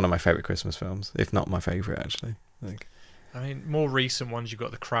 That's one of my favourite Christmas films, if not my favourite actually. Like, I mean, more recent ones. You've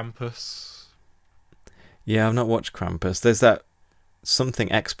got the Krampus. yeah, I've not watched Krampus. There's that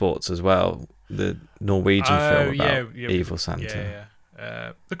something exports as well, the Norwegian film about evil Santa. Yeah.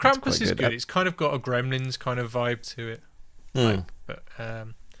 The That's Krampus quite is good. good. It's kind of got a Gremlins kind of vibe to it. Mm. But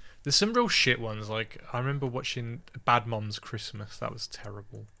there's some real shit ones. Like I remember watching Bad Moms Christmas. That was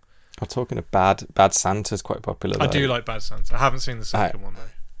terrible. I'm talking of Bad Santa's quite popular. I though. do like Bad Santa. I haven't seen the second one though.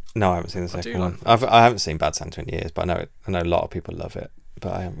 No, I haven't seen the I do second one. like I haven't seen Bad Santa in years, but I know a lot of people love it.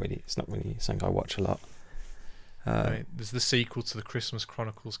 But I haven't really. It's not really something I watch a lot. I mean, there's the sequel to the Christmas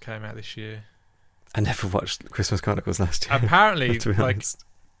Chronicles came out this year. I never watched Christmas Chronicles last year. Apparently, to be like honest.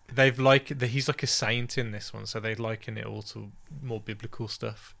 they've he's like a saint in this one, so they liken it all to more biblical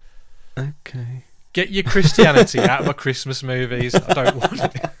stuff. Okay. Get your Christianity out of my Christmas movies. I don't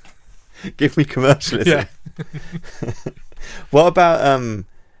want it. Give me commercialism. Yeah. What about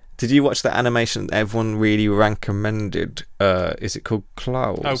did you watch the animation that everyone really recommended? Is it called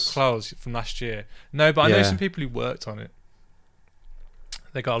Klaus? Oh, Klaus from last year. No, but I know Yeah. some people who worked on it.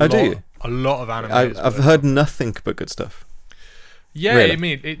 They got Oh, do you? a lot of animators. I've worked heard on it. nothing but good stuff. Yeah, Really? I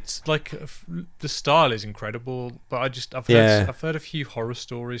mean, it's like the style is incredible, but I've heard a few horror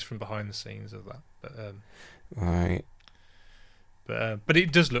stories from behind the scenes of that. Right. But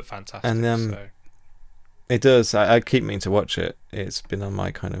it does look fantastic. And, so. It does. I keep meaning to watch it. It's been on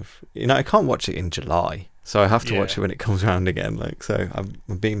my kind of... I can't watch it in July, so I have to watch it when it comes around again. Like, so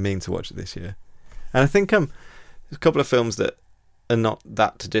I've been meaning to watch it this year. And I think there's a couple of films that are not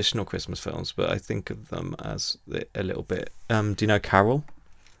that traditional Christmas films, but I think of them as a little bit... do you know Carol?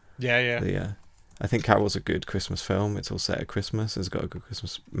 Yeah. I think Carol's a good Christmas film. It's all set at Christmas. It's got a good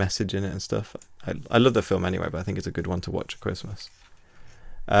Christmas message in it and stuff. I love the film anyway, but I think it's a good one to watch at Christmas.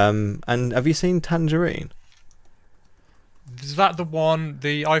 And have you seen Tangerine? Is that the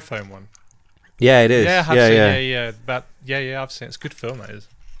iPhone one? Yeah, it is. Yeah, I have seen, yeah. I've seen it. It's a good film, that is.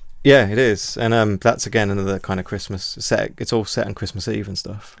 Yeah, it is. And that's again another kind of Christmas set. It's all set on Christmas Eve and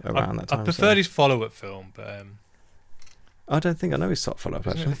stuff around that time. I preferred his follow-up film, but I don't think I know his top follow-up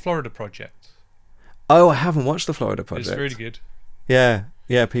isn't it actually. the Florida Project? Oh, I haven't watched the Florida Project. It's really good.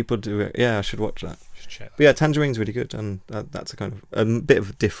 Yeah, people do it. Yeah, I should watch that. Just check. But yeah, Tangerine's really good, and that's a kind of a bit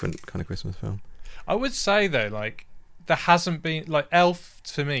of a different kind of Christmas film. I would say though, like there hasn't been like Elf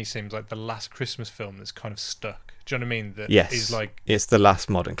to me seems like the last Christmas film that's kind of stuck. Do you know what I mean? That Yes, is like, it's the last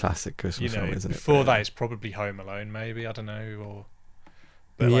modern classic Christmas film, isn't it? before that it's probably Home Alone, maybe, I don't know,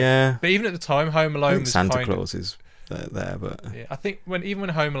 but even at the time, Home I Alone think was Santa kind Claus is there, but of, yeah, I think even when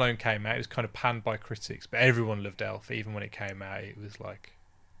Home Alone came out, it was kind of panned by critics, but everyone loved Elf. Even when it came out, it was like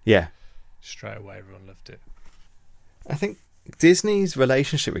yeah, straight away everyone loved it. I think Disney's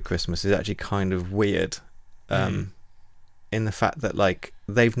relationship with Christmas is actually kind of weird, in the fact that like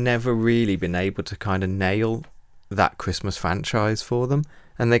they've never really been able to kind of nail that Christmas franchise for them.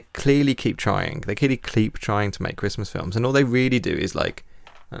 And they clearly keep trying. They clearly keep trying to make Christmas films, and all they really do is like,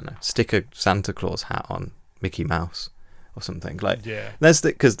 I don't know, stick a Santa Claus hat on Mickey Mouse or something. Like, Yeah. there's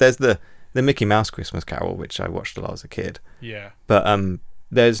the Mickey Mouse Christmas Carol, which I watched a lot as a kid. Yeah. But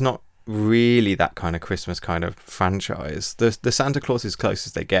there's not really that kind of Christmas kind of franchise. The Santa Claus is close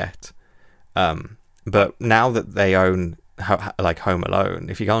as they get. But now that they own like Home Alone,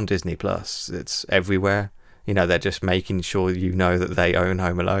 if you go on Disney Plus, it's everywhere. You know, they're just making sure you know that they own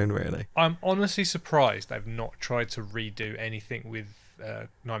Home Alone, really. I'm honestly surprised they've not tried to redo anything with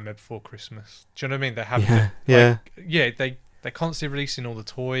Nightmare Before Christmas. Do you know what I mean? They haven't. They're constantly releasing all the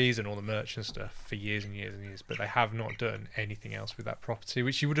toys and all the merch and stuff for years and years and years, but they have not done anything else with that property,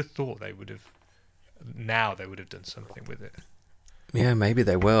 which you would have thought they would have. Now they would have done something with it. Yeah, maybe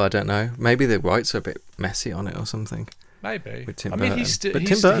they will. I don't know. Maybe the rights are a bit messy on it or something. Maybe. With Tim I mean, Burton. he's still. But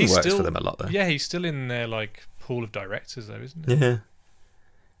Tim Tim Burton works for them a lot, though. Yeah, he's still in their like pool of directors, though, isn't he? Yeah,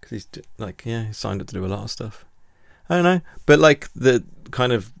 because he's he's signed up to do a lot of stuff. I don't know, but like the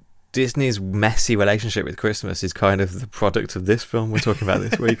kind of Disney's messy relationship with Christmas is kind of the product of this film we're talking about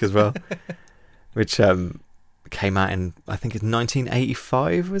this week as well, which came out in, I think it's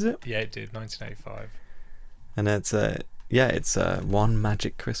 1985, was it? Yeah, it did, 1985. And it's One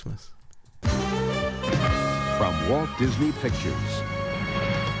Magic Christmas. From Walt Disney Pictures,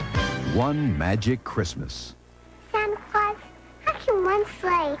 One Magic Christmas. Santa Claus, how can one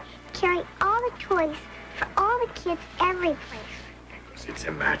sleigh carry all the toys for all the kids every place? It's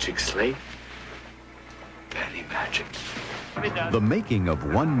a magic sleigh. Penny magic. The making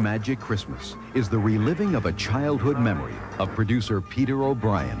of One Magic Christmas is the reliving of a childhood memory of producer Peter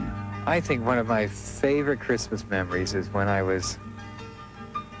O'Brien. I think one of my favorite Christmas memories is when I was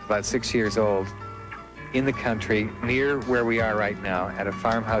about 6 years old in the country near where we are right now at a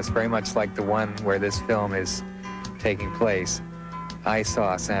farmhouse very much like the one where this film is taking place. I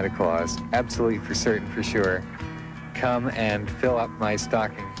saw Santa Claus, absolutely for certain, for sure, come and fill up my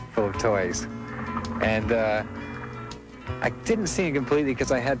stocking full of toys. And I didn't see him completely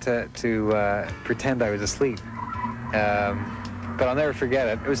because I had to pretend I was asleep. But I'll never forget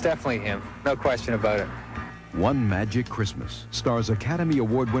it. It was definitely him, no question about it. One Magic Christmas stars Academy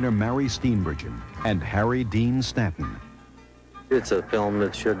Award winner Mary Steenburgen and Harry Dean Stanton. It's a film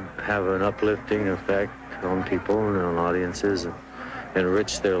that should have an uplifting effect on people and on audiences and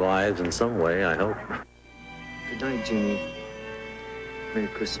enrich their lives in some way, I hope. Good night, Jeannie. Merry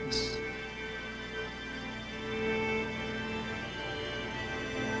Christmas.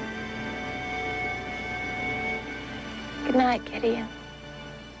 Good night, Gideon.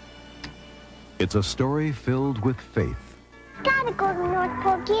 It's a story filled with faith Gotta go to North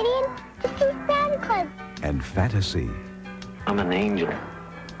Pole, Gideon, to see Santa Claus. and fantasy. I'm an angel.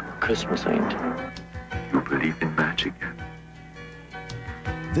 A Christmas angel. You believe in magic?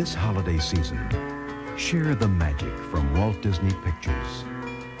 This holiday season, share the magic from Walt Disney Pictures.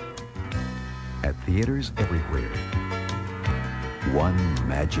 At theaters everywhere. One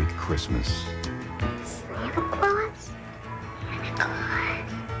Magic Christmas. Santa Claus? Santa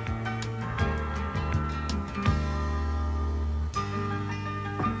Claus.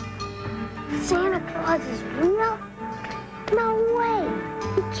 Santa Claus is real? No way.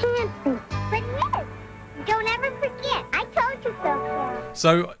 He can't be. But he is. Don't ever forget. I told you so, Sarah.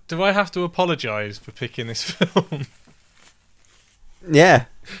 So, do I have to apologise for picking this film? Yeah.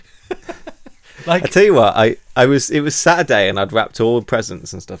 Like, I tell you what, it was Saturday and I'd wrapped all the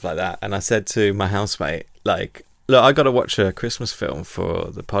presents and stuff like that, and I said to my housemate, like, look, I got to watch a Christmas film for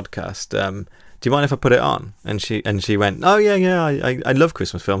the podcast. Do you mind if I put it on? And she went, oh yeah, I love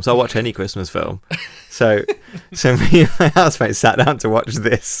Christmas films. I'll watch any Christmas film. So me and my housemate sat down to watch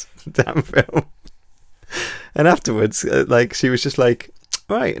this damn film. And afterwards, like, she was just like,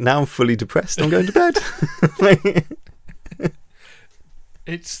 right, now I'm fully depressed. I'm going to bed.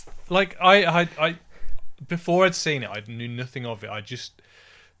 it's like I before I'd seen it, I knew nothing of it.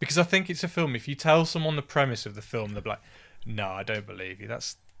 Because I think it's a film. If you tell someone the premise of the film, they're like, no, I don't believe you.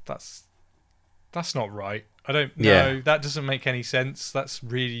 That's not right. I don't know. Yeah. That doesn't make any sense. That's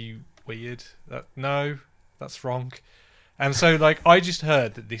really weird. That's wrong. And so, like, I just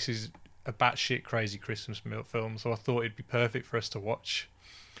heard that this is a batshit crazy Christmas film, so I thought it'd be perfect for us to watch.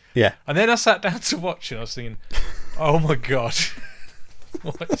 Yeah. And then I sat down to watch it, and I was thinking, oh my god,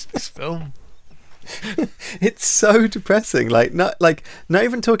 what is this film? It's so depressing. Like, not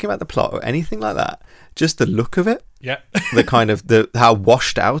even talking about the plot or anything like that. Just the look of it. Yeah. The kind of how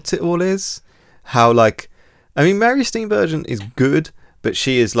washed out it all is. How, like, I mean, Mary Steenburgen is good, but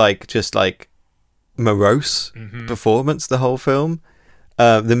she is like just like morose performance the whole film.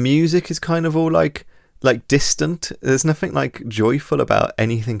 The music is kind of all like like distant. There's nothing like joyful about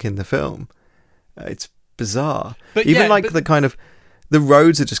anything in the film. It's bizarre. But even yeah, like but- the kind of the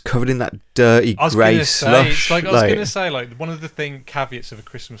roads are just covered in that dirty I was grey gonna say, slush. I was gonna say, like, one of the caveats of a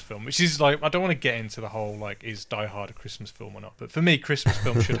Christmas film, which is like, I don't want to get into the whole like, is Die Hard a Christmas film or not? But for me, Christmas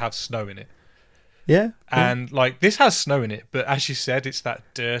films should have snow in it. yeah. And like, this has snow in it, but as you said, it's that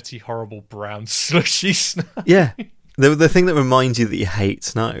dirty, horrible brown slushy snow. Yeah. The thing that reminds you that you hate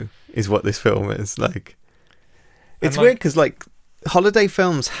snow is what this film is like. It's like- weird because like holiday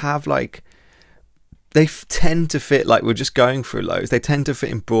films have like they tend to fit, like we're just going through loads, they tend to fit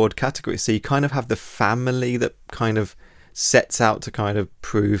in broad categories. So you kind of have the family that kind of sets out to kind of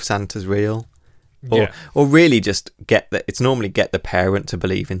prove Santa's real. Yeah. Or really just get the parent to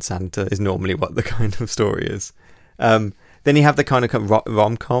believe in Santa is normally what the kind of story is. Then you have the kind of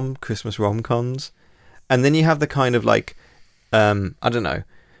rom-com, Christmas rom-coms. And then you have the kind of like, I don't know,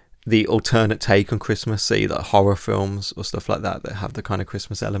 the alternate take on Christmas, say like horror films or stuff like that have the kind of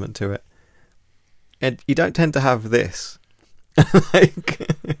Christmas element to it. And you don't tend to have this. Like,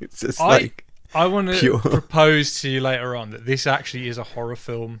 it's just like I want to pure. propose to you later on that this actually is a horror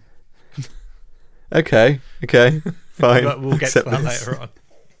film. Okay, fine. But we'll get to Accept that this. later on.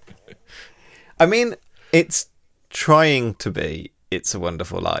 I mean, it's trying to be It's a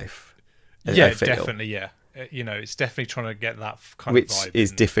Wonderful Life. Yeah, I feel, definitely, yeah. You know, it's definitely trying to get that kind which of vibe.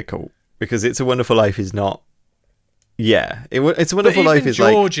 is in. difficult because It's a Wonderful Life is not. Yeah, It's a But Wonderful Life even is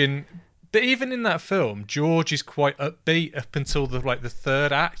like. But even in that film, George is quite upbeat up until the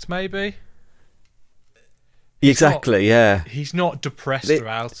third act, maybe. Exactly, yeah. He's not depressed It-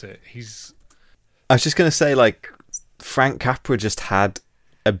 throughout it. He's I was just going to say, like, Frank Capra just had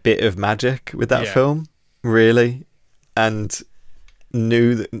a bit of magic with that Yeah. film, really, and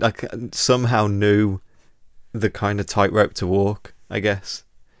knew that, like, somehow knew the kind of tightrope to walk, I guess.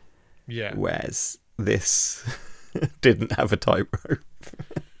 yeah. Whereas this didn't have a tightrope.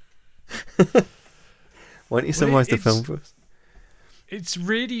 Why don't you summarise the film for us? It's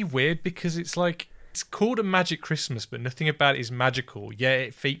really weird because it's like it's called A Magic Christmas, but nothing about it is magical. Yeah,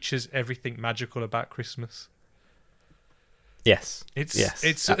 it features everything magical about Christmas. Yes. It's Yes, like I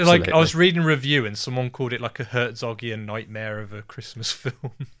absolutely. was reading a review and someone called it like a Herzogian nightmare of a Christmas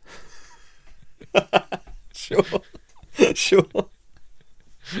film. Sure.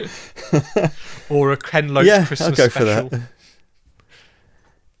 Or a Ken Loach Yeah, Christmas I'll go special. for that.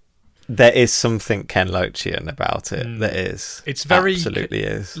 There is something Ken Loachian about it. There is. It's very absolutely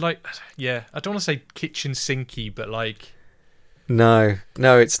is. Like, yeah, I don't want to say kitchen sinky, but like, No,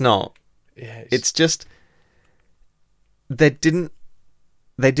 it's not. yeah, It's just they didn't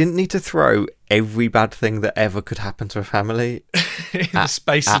need to throw every bad thing that ever could happen to a family. in the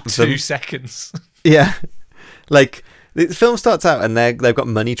space of at 2 them. seconds. Yeah, like the film starts out and they've got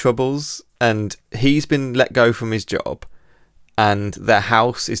money troubles, and he's been let go from his job, and their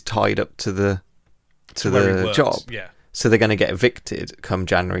house is tied up to the Where he works, job. yeah. So they're going to get evicted come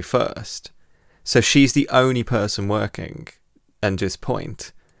January 1st. So she's the only person working at this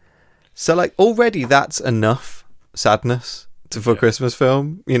point. So like already that's enough sadness for a Christmas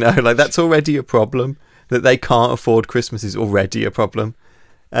film. You know, like that's already a problem. That they can't afford Christmas is already a problem.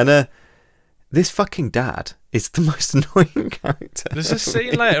 And this fucking dad is the most annoying character. There's a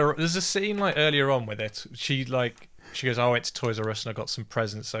scene later. There's a scene like earlier on where she goes, "I went to Toys R Us and I got some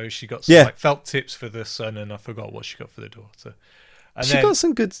presents." So she got some like felt tips for the son, and I forgot what she got for the daughter. And she got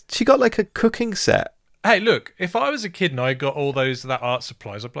some good. She got like a cooking set. Hey, look! If I was a kid and I got all that art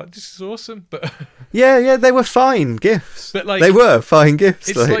supplies, I'd be like, "This is awesome." But Yeah, they were fine gifts. But, like, they were fine gifts.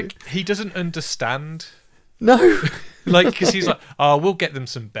 it's like he doesn't understand. No. Like, because he's like, "Oh, we'll get them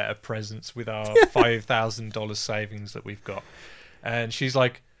some better presents with our $5,000 savings that we've got," and she's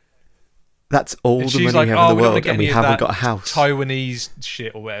like, That's all the she's money like, we have "Oh, in the we're not world, gonna get and we any of haven't that got a house." Taiwanese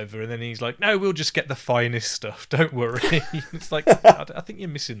shit or whatever." And then he's like, "No, we'll just get the finest stuff. Don't worry." It's like, I think you're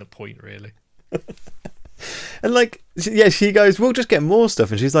missing the point, really. And like, yeah, she goes, "We'll just get more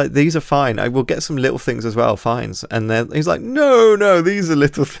stuff," and she's like, "These are fine. I will get some little things as well, fines." And then he's like, "No, these are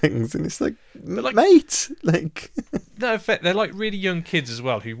little things," and it's like, like- mate, like, No, in fact, they're like really young kids as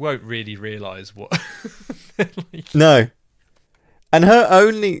well who won't really realise what. Like, no. And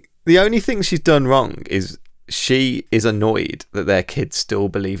the only thing she's done wrong is she is annoyed that their kids still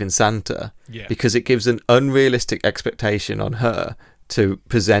believe in Santa, Yeah. because it gives an unrealistic expectation on her to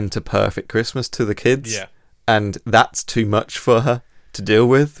present a perfect Christmas to the kids. Yeah. And that's too much for her to deal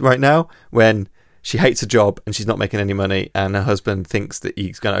with right now, when she hates a job and she's not making any money, and her husband thinks that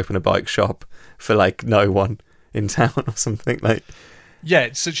he's going to open a bike shop for like no one in town or something. Like, Yeah,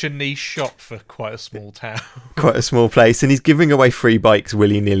 it's such a niche shop for quite a small town. Quite a small place, and he's giving away free bikes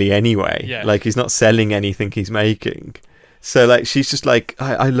willy-nilly anyway. Yeah. Like, he's not selling anything he's making. So, like, she's just like,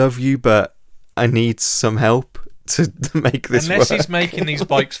 I love you, but I need some help to make this Unless work. he's making these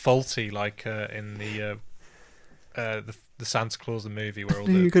bikes faulty, like in the Santa Claus the movie, where all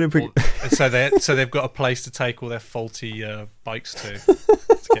the You're gonna bring- and so they've got a place to take all their faulty bikes to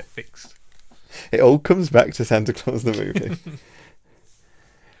get fixed. It all comes back to Santa Claus the movie.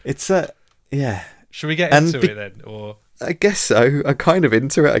 It's yeah. Should we get And into it then, or I guess so. I'm kind of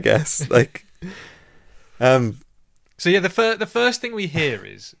into it, I guess. Like, so? Yeah, the first thing we hear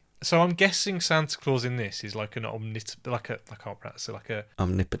is. So I'm guessing Santa Claus in this is like an omnipotent. like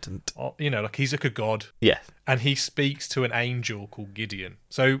he's like a god, Yeah. and he speaks to an angel called Gideon.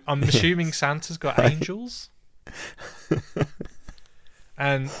 So I'm assuming Santa's got angels.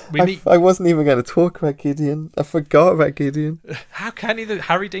 And we meet. I wasn't even going to talk about Gideon. I forgot about Gideon. How can he?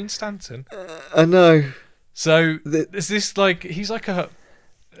 Harry Dean Stanton. I know. So is this like he's like a?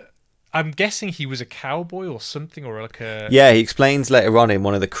 I'm guessing he was a cowboy or something, or like a. Yeah, he explains later on in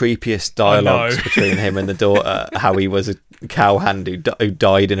one of the creepiest dialogues between him and the daughter how he was a cowhand who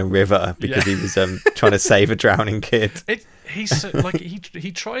died in a river because he was trying to save a drowning kid. He's like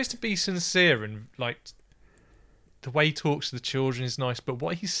he tries to be sincere, and like the way he talks to the children is nice, but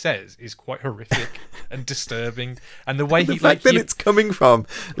what he says is quite horrific and disturbing. And the way the fact that it's coming from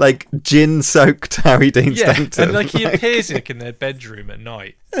like gin-soaked Harry Dean Stanton, and like he appears in their bedroom at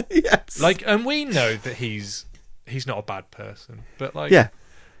night. Yes, like, and we know that he's not a bad person, but like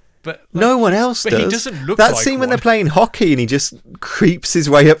but like, no one else does. He doesn't look that like scene one. when they're playing hockey and he just creeps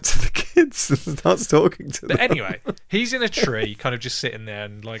his way up to the kids and starts talking to them. But anyway, he's in a tree, kind of just sitting there,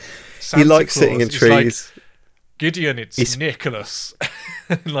 and like he likes sitting in trees. Like, Gideon, it's Nicholas.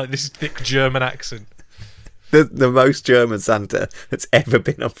 Like this thick German accent. The most German Santa that's ever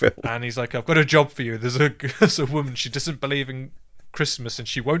been on film. And he's like, I've got a job for you. There's a woman, she doesn't believe in Christmas and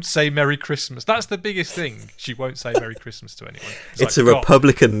she won't say Merry Christmas. That's the biggest thing. She won't say Merry Christmas to anyone. It's like, a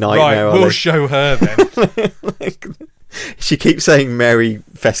Republican nightmare. Right, we'll show her then. Like, she keeps saying Merry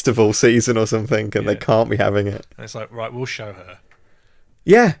Festival Season or something and they can't be having it. And it's like, right, we'll show her.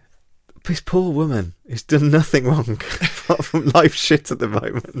 Yeah. This poor woman has done nothing wrong apart from life shit at the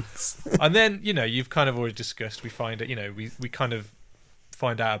moment. And then, you've kind of already discussed, we find it, we kind of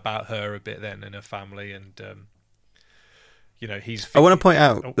find out about her a bit then and her family, and, he's... I want to point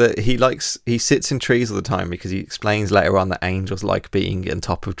out that he sits in trees all the time because he explains later on that angels like being on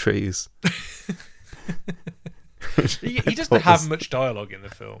top of trees. He doesn't have much dialogue in the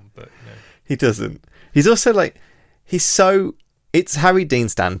film, but, He doesn't. He's also like, it's Harry Dean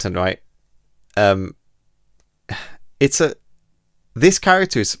Stanton, right? This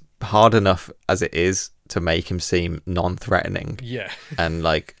character is hard enough as it is to make him seem non-threatening, and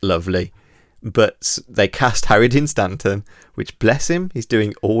like lovely, but they cast Harry Dean Stanton, which, bless him, he's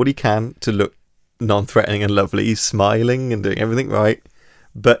doing all he can to look non-threatening and lovely. He's smiling and doing everything right,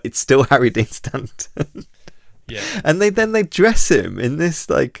 but it's still Harry Dean Stanton. And they dress him in this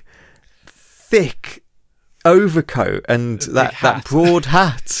like thick overcoat and that broad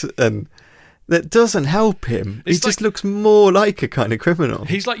hat, and that doesn't help him. He just looks more like a kind of criminal.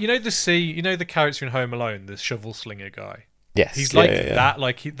 He's like, the character in Home Alone, the shovel slinger guy. Yes, he's like that.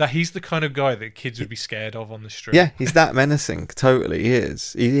 Like he's the kind of guy that kids would be scared of on the street. Yeah, he's that menacing. Totally, he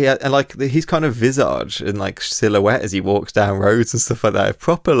is. And like his kind of visage and like silhouette as he walks down roads and stuff like that.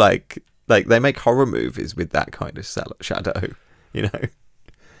 Proper like they make horror movies with that kind of shadow.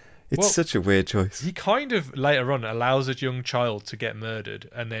 It's such a weird choice. He kind of later on allows a young child to get murdered,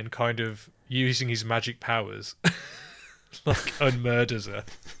 and then kind of using his magic powers, like unmurders her.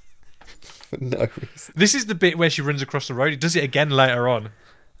 For no reason. This is the bit where she runs across the road. He does it again later on.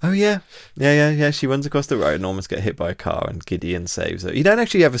 Oh yeah. She runs across the road and almost gets hit by a car, and Gideon saves her. You don't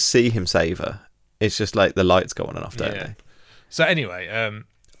actually ever see him save her. It's just like the lights go on and off, don't they? So anyway,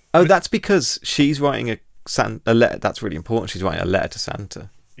 that's because she's writing a letter. That's really important. She's writing a letter to Santa.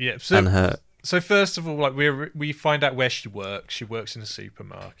 Yeah, so first of all, like we find out where she works. She works in a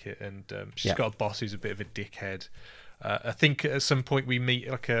supermarket, and she's got a boss who's a bit of a dickhead. I think at some point we meet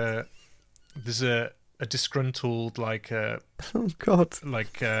there's a disgruntled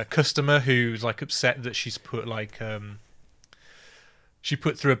customer who's like upset that she's put she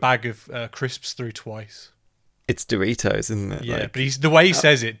put through a bag of crisps through twice. It's Doritos, isn't it? Yeah, but the way he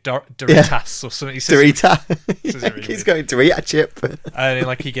says it, Doritas or something. He says Dorita. He's going Dorita chip. And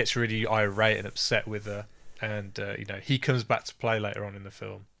then, he gets really irate and upset with her, and he comes back to play later on in the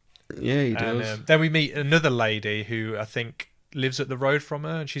film. Yeah, he does. And then we meet another lady who I think lives at the road from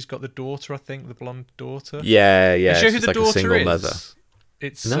her, and she's got the daughter. I think the blonde daughter. Yeah. Show who she's the like daughter a single is. mother.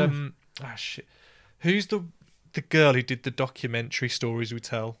 It's No. shit. Who's the girl who did the documentary Stories We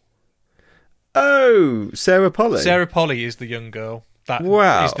Tell? Oh, Sarah Polley. Sarah Polley is the young girl. That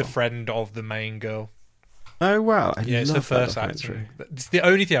Wow. is the friend of the main girl. Oh wow! Yeah, it's her love that first documentary. acting. It's the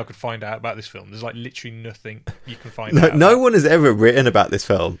only thing I could find out about this film. There's like literally nothing you can find No, out. no about. one has ever written about this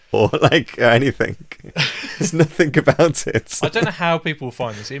film or like anything. There's nothing about it. I don't know how people will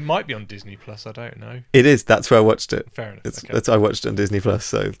find this. It might be on Disney Plus. I don't know. It is. That's where I watched it. Fair enough. Okay. That's I watched it on Disney Plus.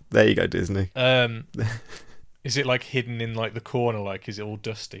 So there you go, Disney. Is it like hidden in like the corner? Like, is it all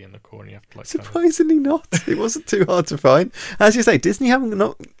dusty in the corner? You have to like. Surprisingly not. It wasn't too hard to find. As you say, Disney haven't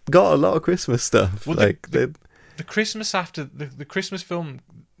not got a lot of Christmas stuff. Well, like the Christmas after the Christmas film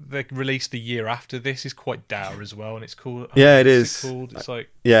they released the year after this is quite dour as well, and it's called. Yeah, it what's is. called? It's like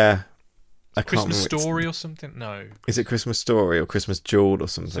yeah. I can't Christmas remember Story or something. No. Is it Christmas Story or Christmas Jewel or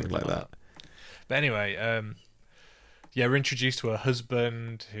something like that? But anyway, yeah, we're introduced to her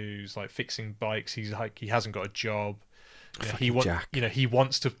husband who's like fixing bikes. He's like he hasn't got a job. Jack. He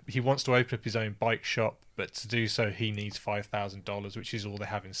wants to open up his own bike shop, but to do so he needs $5,000, which is all they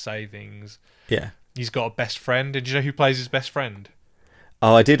have in savings. Yeah. He's got a best friend, and do you know who plays his best friend?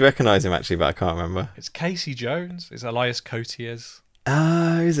 Oh, I did recognise him actually, but I can't remember. It's Casey Jones. It's Elias Koteas.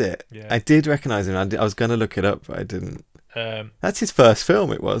 Ah, is it? Yeah. I did recognise him. I was going to look it up, but I didn't. Um, That's his first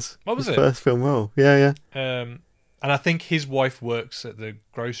film. It was. What was his it? First film role. Yeah, yeah. And I think his wife works at the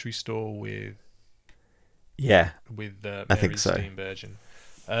grocery store with Mary I think so.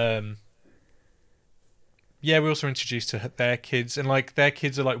 Steenburgen. Yeah, we're also introduced to their kids, and like their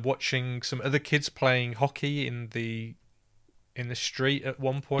kids are like watching some other kids playing hockey in the street at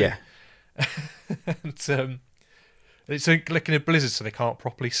one point. Yeah. And it's like in a blizzard, so they can't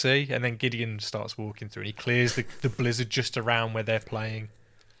properly see. And then Gideon starts walking through, and he clears the blizzard just around where they're playing.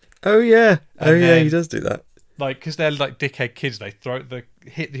 Oh yeah. And He then- does do that. Like, because they're like dickhead kids, they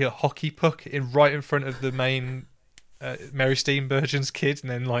hit the hockey puck right in front of the main Mary Steenburgen's kid, and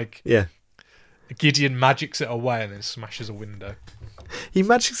then like Yeah. Gideon magics it away and then smashes a window. He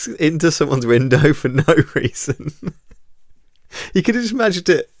magics into someone's window for no reason. He could have just magicked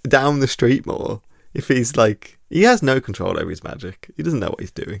it down the street more. If he's like, he has no control over his magic. He doesn't know what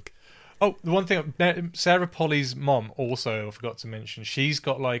he's doing. Oh, the one thing, Sarah Polley's mom also, I forgot to mention, she's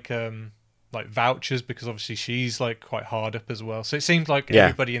got like vouchers because obviously she's like quite hard up as well. So it seems like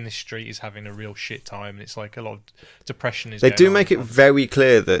everybody in this street is having a real shit time, and it's like a lot of depression is. They going do on. make it very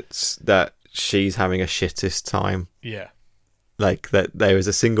clear that she's having a shittest time. Yeah. Like that there is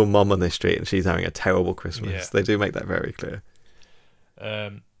a single mom on this street and she's having a terrible Christmas. Yeah. They do make that very clear.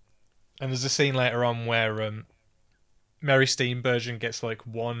 And there's a scene later on where Mary Steenburgen gets like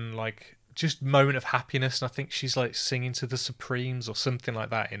one like just moment of happiness, and I think she's like singing to the Supremes or something like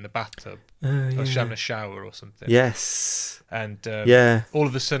that in the bathtub. Like she's having a shower or something. Yes. And yeah. all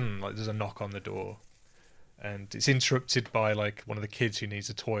of a sudden, like there's a knock on the door, and it's interrupted by like one of the kids who needs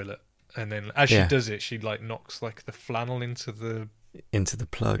a toilet. And then as she does it, she like knocks like the flannel into the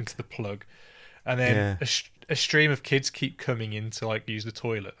plug, and then a stream of kids keep coming in to like use the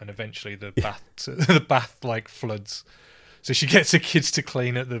toilet, and eventually the bath like floods. So she gets her kids to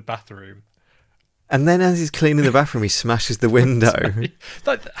clean at the bathroom. And then as he's cleaning the bathroom, he smashes the window.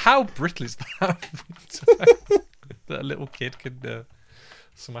 Like, how brittle is that window? That a little kid could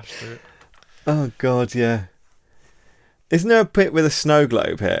smash through it. Oh God, yeah. Isn't there a bit with a snow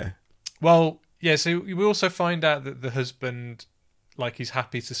globe here? Well, yeah, so we also find out that the husband, like, he's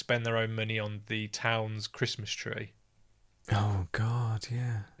happy to spend their own money on the town's Christmas tree. Oh, God,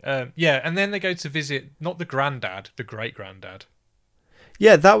 yeah. Yeah, and then they go to visit, not the granddad, the great-granddad.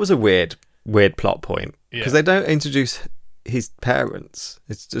 Yeah, that was a weird plot point. Because Yeah. they don't introduce his parents.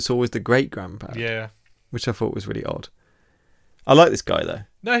 It's just always the great-grandpa. Yeah. Which I thought was really odd. I like this guy, though.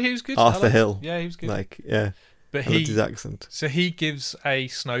 No, he was good. Arthur Hill. Yeah, he was good. Like, yeah. But I loved his accent. So he gives a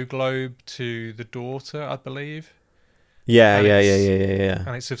snow globe to the daughter, I believe. Yeah.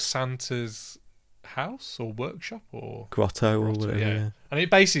 And it's of Santa's house or workshop or grotto or whatever. Yeah. And it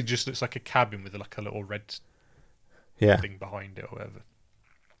basically just looks like a cabin with like a little red thing behind it or whatever.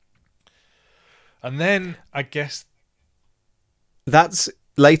 And then I guess that's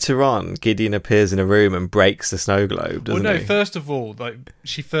later on. Gideon appears in a room and breaks the snow globe, doesn't he? First of all, like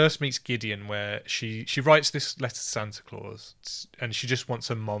she first meets Gideon, where she writes this letter to Santa Claus, and she just wants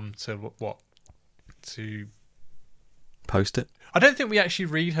her mom to post it. I don't think we actually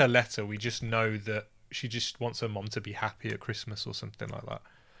read her letter. We just know that she just wants her mom to be happy at Christmas or something like that.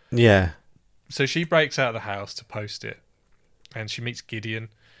 Yeah. So she breaks out of the house to post it, and she meets Gideon,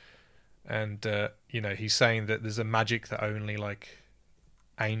 and he's saying that there's a magic that only like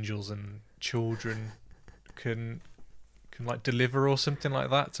angels and children can can like deliver or something like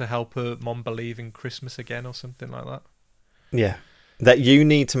that to help her mom believe in Christmas again or something like that. Yeah. That you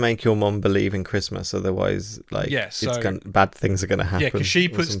need to make your mom believe in Christmas, otherwise, like, bad things are going to happen. Yeah, because she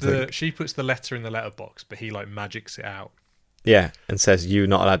puts the letter in the letterbox, but he like magics it out. Yeah, and says you're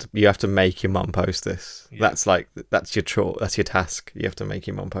not allowed to. You have to make your mom post this. Yeah. That's your chore. That's your task. You have to make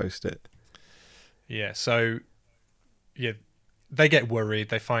your mom post it. Yeah. So, yeah, they get worried.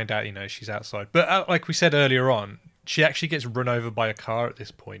 They find out, she's outside. But like we said earlier on, she actually gets run over by a car at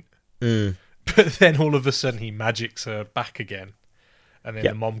this point. Mm. But then all of a sudden, he magics her back again. And then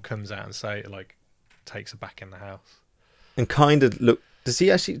the mom comes out and takes her back in the house. And kind of look, does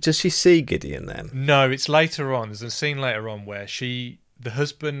she see Gideon then? No, it's later on. There's a scene later on where the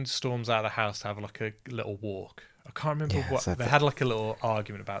husband storms out of the house to have like a little walk. I can't remember what. They had like a little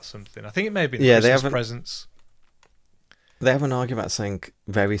argument about something. I think it may have been Christmas presents. They have an argument about something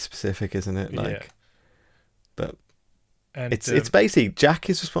very specific, isn't it? But it's basically Jack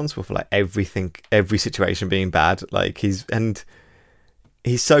is responsible for like everything, every situation being bad. Like he's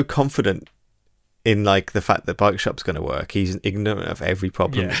so confident in like the fact that bike shop's going to work. He's ignorant of every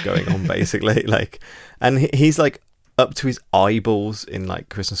problem that's going on, basically. And he's like up to his eyeballs in like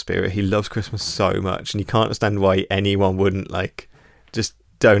Christmas spirit. He loves Christmas so much, and you can't understand why anyone wouldn't like just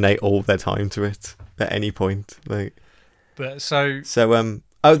donate all their time to it at any point. I know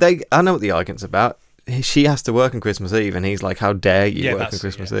what the argument's about. She has to work on Christmas Eve, and he's like, "How dare you work on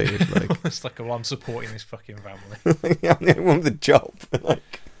Christmas Eve?" Like, it's like, "I'm supporting this fucking family." I'm the one with the job.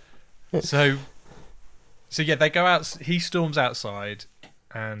 So yeah, they go out. He storms outside,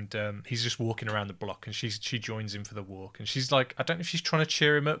 and he's just walking around the block, and she joins him for the walk, and she's like, I don't know if she's trying to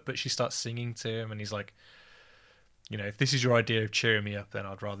cheer him up, but she starts singing to him, and he's like, if this is your idea of cheering me up, then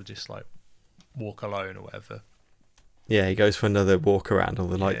I'd rather just like walk alone or whatever. Yeah, he goes for another walk around. All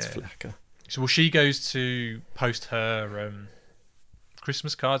the lights flicker. So, she goes to post her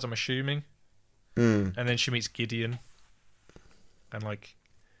Christmas cards, I'm assuming. Mm. And then she meets Gideon. And, like,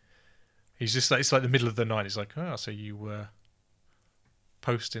 he's just like, it's like the middle of the night. He's like, oh, so you were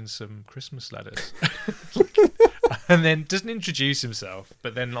posting some Christmas letters. And then doesn't introduce himself,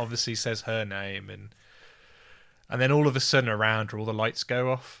 but then obviously says her name. And then all of a sudden around her, all the lights go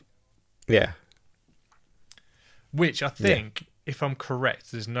off. Yeah. Which I think... If I'm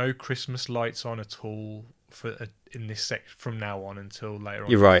correct, there's no Christmas lights on at all in this section from now on until later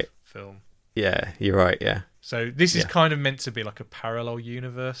on. You're right. In the film. Yeah, you're right. Yeah. So this is kind of meant to be like a parallel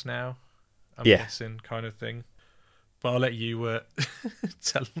universe now. I'm guessing, kind of thing. But I'll let you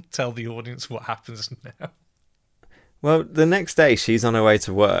tell the audience what happens now. Well, the next day she's on her way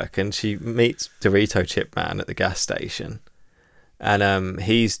to work and she meets Dorito Chip Man at the gas station, and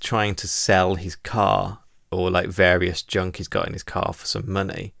he's trying to sell his car, or like various junk he's got in his car, for some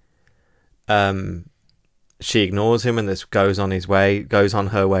money. She ignores him and this goes on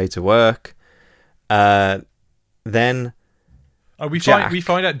her way to work. Then we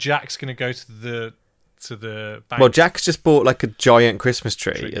find out Jack's going to go to the bank. Well, Jack's just bought like a giant Christmas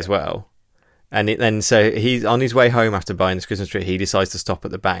tree as well. And so he's on his way home after buying this Christmas tree. He decides to stop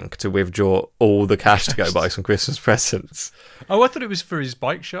at the bank to withdraw all the cash to go buy some Christmas presents. Oh, I thought it was for his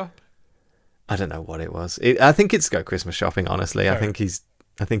bike shop. I don't know what it was. I think it's to go Christmas shopping. Honestly, I think he's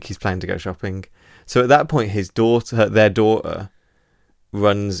planning to go shopping. So at that point, their daughter,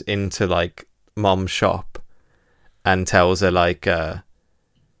 runs into like mom's shop, and tells her like her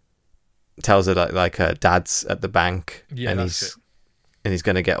dad's at the bank, and he's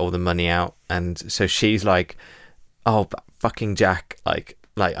going to get all the money out, and so she's like, "Oh, fucking Jack! Like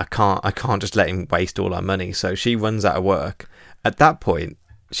I can't just let him waste all our money." So she runs out of work. At that point,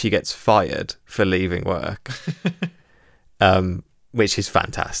 she gets fired for leaving work, which is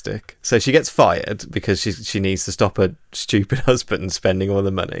fantastic. So she gets fired because she needs to stop her stupid husband spending all the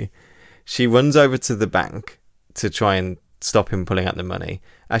money. She runs over to the bank to try and stop him pulling out the money.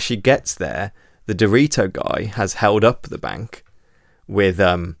 As she gets there, the Dorito guy has held up the bank with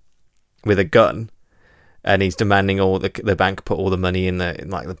a gun, and he's demanding all the bank put all the money in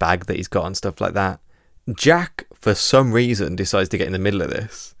the bag that he's got and stuff like that. Jack, for some reason, decides to get in the middle of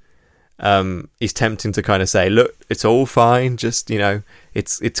this. He's tempting to kind of say, "Look, it's all fine. Just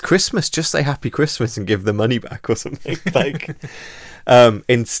it's Christmas. Just say Happy Christmas and give the money back or something."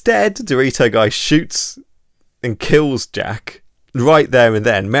 Instead, Dorito guy shoots and kills Jack right there and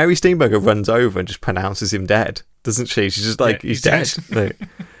then. Mary Steenburgen runs over and just pronounces him dead, doesn't she? She's just like, he's dead.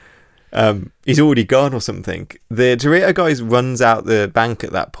 He's already gone or something. The Dorito guy runs out the bank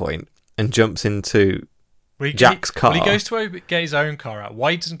at that point and jumps into Jack's car. Well, he goes to get his own car out.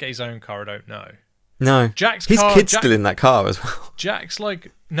 Why he doesn't get his own car, I don't know. No. Jack's His car, kid's still in that car as well. Jack's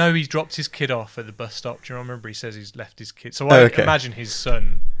like, no, he's dropped his kid off at the bus stop. Do you remember? He says he's left his kid. So I imagine his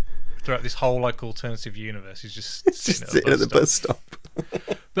son, throughout this whole like alternative universe, he's just sitting at the bus stop.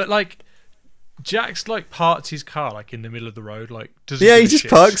 But like, Jack's like parked his car like in the middle of the road, like doesn't. Yeah, he just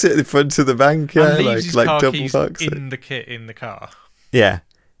parks it in front of the bank. Yeah, and leaves his like car double keys parks in the car. Yeah,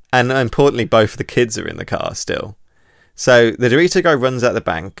 and importantly, both of the kids are in the car still. So the Dorito guy runs out the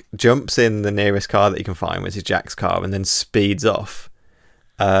bank, jumps in the nearest car that he can find, which is Jack's car, and then speeds off.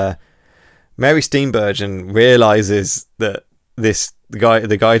 Mary Steenburgen realizes that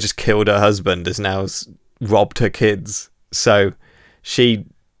the guy just killed her husband, has now robbed her kids. So she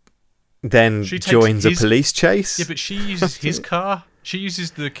then joins a police chase. Yeah, but she uses his car. She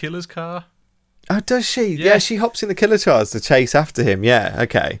uses the killer's car. Oh, does she? Yeah, she hops in the killer cars to chase after him. Yeah,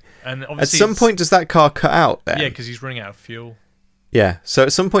 okay. And at some point, does that car cut out then? Yeah, because he's running out of fuel. Yeah, so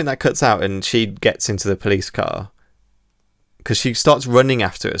at some point that cuts out and she gets into the police car. Because she starts running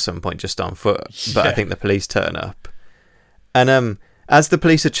after it at some point just on foot. But I think the police turn up. And as the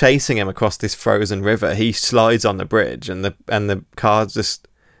police are chasing him across this frozen river, he slides on the bridge and the car just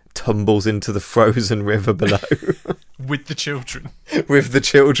tumbles into the frozen river below. With the children. With the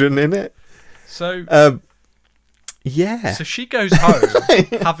children in it. So, yeah. So she goes home,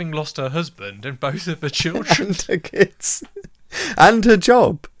 having lost her husband and both of her children. And her kids. And her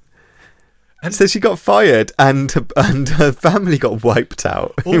job. And so she got fired and her family got wiped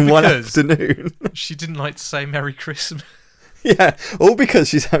out in one afternoon. She didn't like to say Merry Christmas. Yeah, all because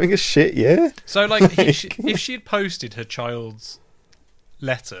she's having a shit year. So, like, if she had posted her child's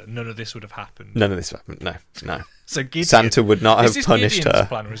letter, none of this would have happened. None of this happened, no. So Gideon, Santa would not have punished Gideon's her.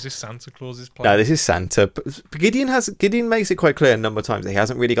 Plan, or is this Santa Claus's plan? No, this is Santa. But Gideon makes it quite clear a number of times that he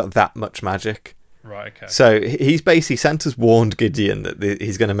hasn't really got that much magic. Right, okay. So he's basically, Santa's warned Gideon that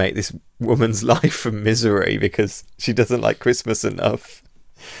he's going to make this woman's life a misery because she doesn't like Christmas enough.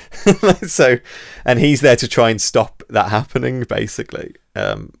 And he's there to try and stop that happening, basically.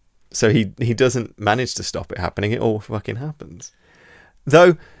 So he doesn't manage to stop it happening. It all fucking happens.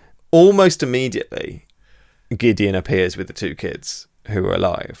 Though, almost immediately, Gideon appears with the two kids who are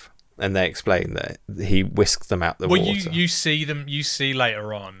alive, and they explain that he whisked them out the water. Well, you see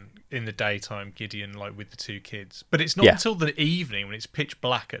later on in the daytime Gideon like with the two kids, but it's not until the evening when it's pitch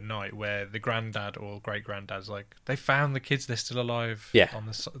black at night where the granddad or great granddad's like, they found the kids, they're still alive. On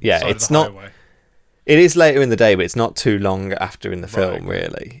the side it's of the not. highway. It is later in the day, but it's not too long after in the film.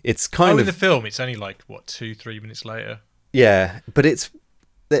 Really, it's kind of in the film. It's only like 2-3 minutes later. Yeah, but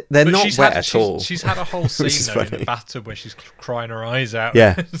they're not wet at all. She's had a whole scene though in the bathtub where she's crying her eyes out.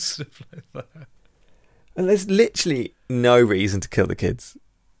 Yeah, and stuff like that. And there's literally no reason to kill the kids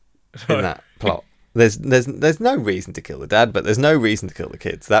in that plot. There's no reason to kill the dad, but there's no reason to kill the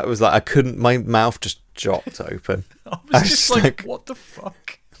kids. That was like, my mouth just dropped open. I was just like, what the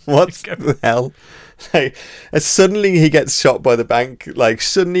fuck? What the hell? Like, and suddenly he gets shot by the bank. Like,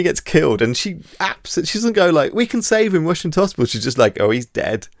 suddenly he gets killed, and she doesn't go like, we can save him, rush him to hospital. She's just like, oh, he's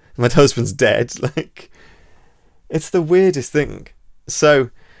dead. My husband's dead. Like, it's the weirdest thing.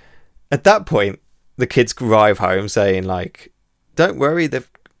 So, at that point, the kids arrive home saying like, don't worry, the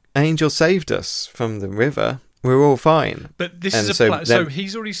angel saved us from the river. We're all fine. But this is a plan. So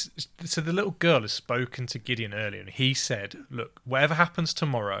he's already. So the little girl has spoken to Gideon earlier, and he said, "Look, whatever happens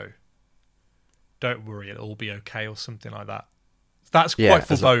tomorrow, don't worry, it'll all be okay," or something like that. That's quite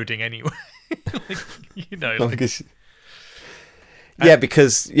foreboding, anyway.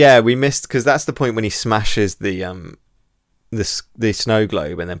 Because we missed, because that's the point when he smashes the snow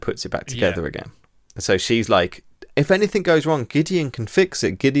globe and then puts it back together again. So she's like, if anything goes wrong, Gideon can fix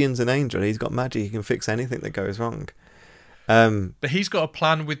it. Gideon's an angel. He's got magic. He can fix anything that goes wrong. But he's got a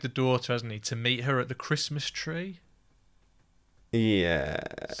plan with the daughter, hasn't he, to meet her at the Christmas tree? Yeah.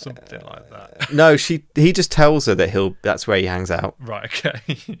 Something like that. No, he just tells her that that's where he hangs out. Right, okay.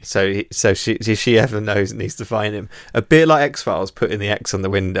 So she ever needs to find him. A bit like X-Files, putting the X on the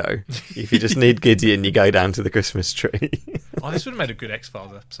window. If you just need Gideon, you go down to the Christmas tree. This would have made a good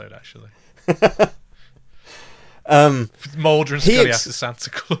X-Files episode, actually. Mulder and Scully after Santa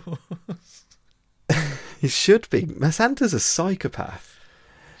Claus. He should be. Santa's a psychopath.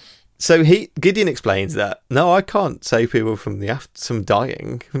 So Gideon explains that, no, I can't save people from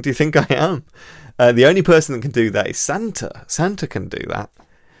dying. Who do you think I am? The only person that can do that is Santa. Santa can do that.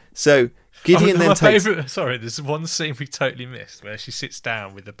 So Gideon then takes... Sorry, there's one scene we totally missed where she sits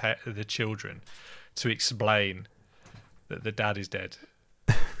down with the children to explain that the dad is dead.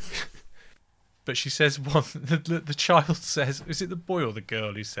 But she says the child says, is it the boy or the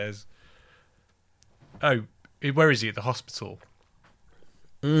girl who says, oh, where is he, at the hospital?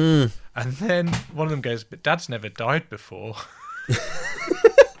 Mm. And then one of them goes, but Dad's never died before.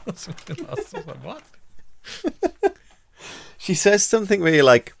 Or something else. I was like, what? She says something where you're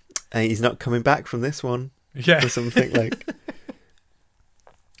like, hey, he's not coming back from this one. Yeah. Or something like...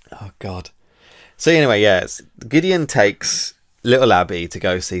 Oh, God. So anyway, yes, Gideon takes little Abby to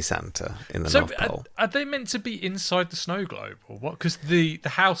go see Santa in the North Pole. Are they meant to be inside the snow globe or what? Because the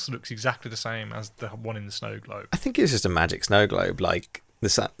house looks exactly the same as the one in the snow globe. I think it's just a magic snow globe. Like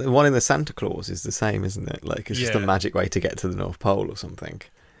the one in the Santa Claus is the same, isn't it? Like it's just a magic way to get to the North Pole or something.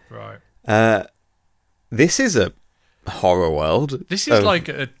 Right. This is a horror world. This is like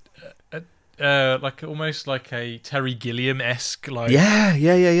like almost like a Terry Gilliam-esque like. Yeah.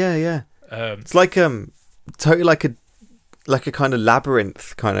 It's like totally like a kind of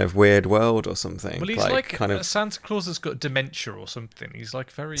labyrinth kind of weird world or something. Well, he's like kind of Santa Claus that's got dementia or something. He's like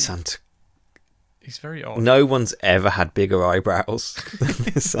very He's very odd. No one's ever had bigger eyebrows than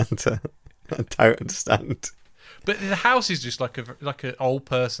this Santa. I don't understand. But the house is just like an old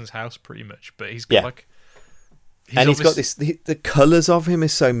person's house, pretty much. But he's got like. He's got this. The colours of him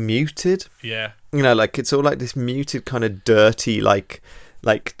is so muted. Yeah. You know, like it's all like this muted kind of dirty, like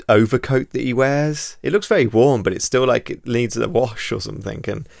overcoat that he wears. It looks very warm, but it's still like it needs a wash or something.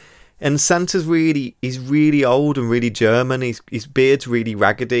 And Santa's he's really old and really German. His beard's really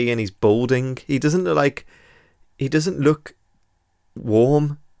raggedy and he's balding. He doesn't look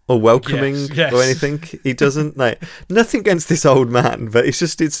warm or welcoming or anything. He doesn't like nothing against this old man, but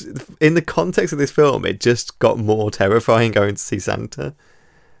it's in the context of this film, it just got more terrifying going to see Santa.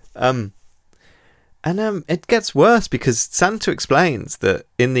 And it gets worse because Santa explains that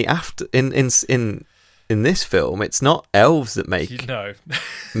in this film, it's not elves that make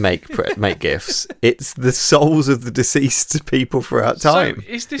gifts. It's the souls of the deceased people throughout time. So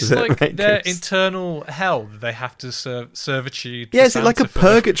is this like their internal hell that they have to serve servitude? Yeah, is it like a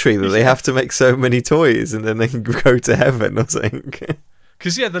purgatory that they have to make so many toys and then they can go to heaven or something?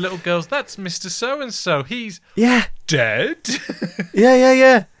 Because the little girls, that's Mr. So and So. He's dead.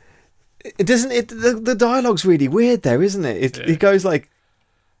 Yeah. It doesn't. The dialogue's really weird there, isn't it? It goes like,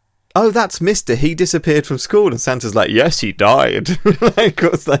 "Oh, that's Mister. He disappeared from school," and Santa's like, "Yes, he died."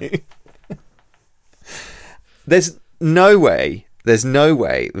 There's no way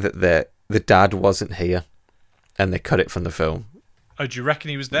that the dad wasn't here, and they cut it from the film. Oh, do you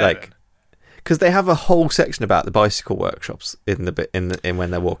reckon he was there? Because they have a whole section about the bicycle workshops in when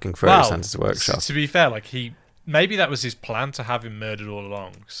they're walking through Santa's workshop. To be fair, maybe that was his plan to have him murdered all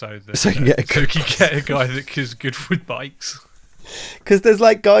along, so he can get a guy that is good with bikes. Because there's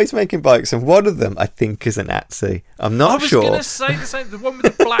like guys making bikes, and one of them I think is a Nazi. I'm not sure. I was going to say the same. The one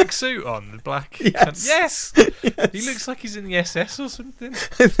with the black suit on, the black. Yes. He looks like he's in the SS or something.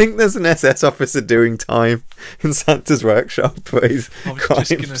 I think there's an SS officer doing time in Santa's workshop for his crimes. I was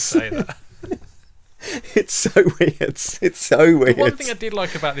just going to say that. It's so weird. It's so weird. The one thing I did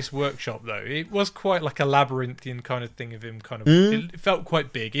like about this workshop, though, it was quite like a labyrinthian kind of thing of him kind of... It felt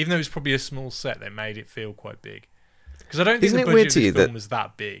quite big. Even though it was probably a small set, they made it feel quite big. Because I don't think the budget of this film was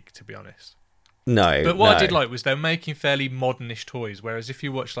that big, to be honest. No. But what I did like was they're making fairly modernish toys, whereas if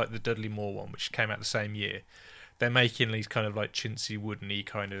you watch like the Dudley Moore one, which came out the same year, they're making these kind of like chintzy, woodeny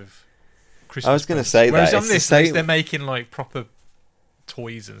kind of Christmas. I was going to say whereas that. Whereas on this, they're making like proper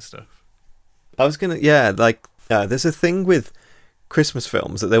toys and stuff. I was going to, there's a thing with Christmas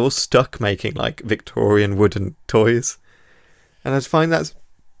films that they're all stuck making like Victorian wooden toys. And I find that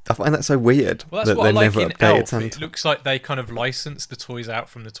so weird. Well, that's that what they I like never in pay Elf. attention. It looks like they kind of license the toys out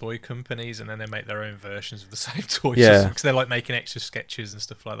from the toy companies and then they make their own versions of the same toys. Yeah. Because they're like making extra sketches and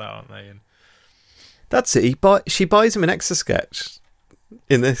stuff like that, aren't they? And that's it. She buys him an extra sketch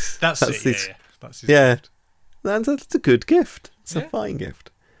in this. That's it, yeah. That's his gift. That's a good gift. It's a fine gift.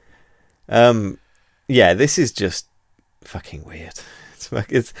 This is just fucking weird.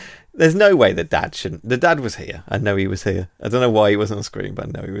 There's no way the dad shouldn't. The dad was here. I know he was here. I don't know why he wasn't on screen, but I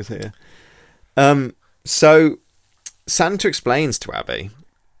know he was here. So Santa explains to Abby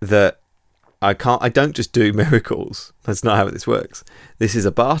that I don't just do miracles. That's not how this works. This is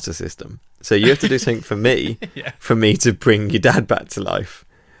a barter system. So you have to do something for me, for me to bring your dad back to life.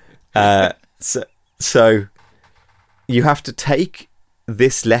 So you have to take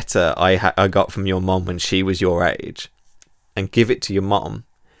this letter I got from your mom when she was your age and give it to your mom,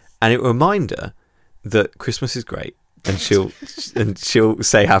 and it will remind her that Christmas is great, and she'll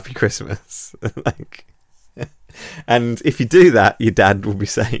say Happy Christmas. And if you do that, your dad will be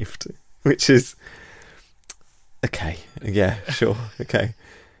saved, which is okay. Yeah, sure. Okay.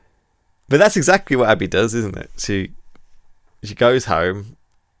 But that's exactly what Abby does, isn't it? She goes home,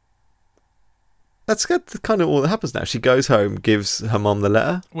 that's kind of all that happens now. She goes home, gives her mom the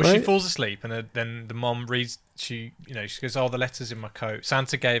letter. Well, right? she falls asleep, and then the mom reads. She goes, "Oh, the letter's in my coat.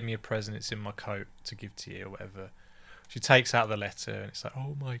 Santa gave me a present. It's in my coat to give to you, or whatever." She takes out the letter, and it's like,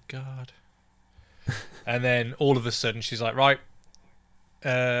 "Oh my god!" And then all of a sudden, she's like, "Right."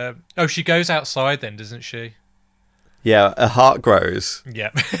 She goes outside then, doesn't she? Yeah, her heart grows. Yeah.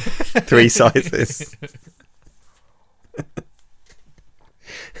 3 sizes.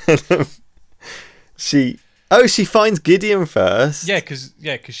 She finds Gideon first. Yeah, because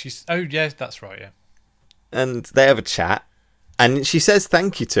she's. Oh, yeah, that's right. Yeah. And they have a chat, and she says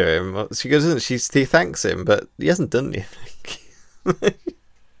thank you to him. She goes, she thanks him, but he hasn't done anything.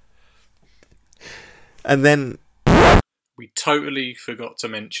 And then we totally forgot to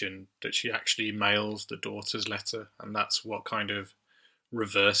mention that she actually mails the daughter's letter, and that's what kind of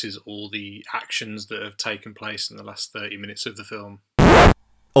reverses all the actions that have taken place in the last 30 minutes of the film.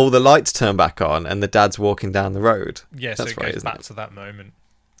 all the lights turn back on, and the dad's walking down the road. Yeah, that's so it right, goes isn't back it? to that moment.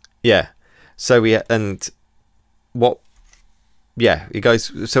 Yeah. So it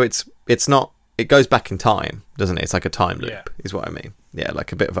goes. So it's not. It goes back in time, doesn't it? It's like a time loop, Yeah. is what I mean. Yeah,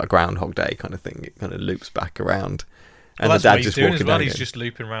 like a bit of a Groundhog Day kind of thing. It kind of loops back around, and Well, the that's what dad he's just doing walking as well. down He's again. just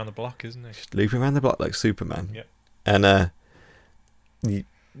looping around the block, isn't he? Just looping around the block like Superman. Yep. And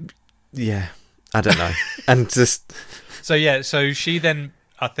yeah, I don't know, and just So she then,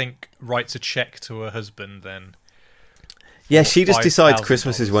 I think, writes a check to her husband then. yeah, for she just decides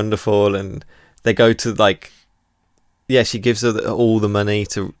Christmas is $5,000. wonderful, and they go to like. Yeah, she gives her all the money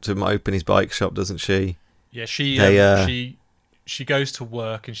to open his bike shop, doesn't she? Yeah, she goes to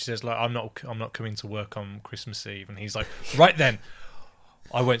work and she says, like, I'm not coming to work on Christmas Eve, and he's like, right then,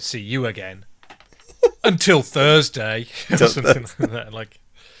 I won't see you again until Thursday or something like that. Like,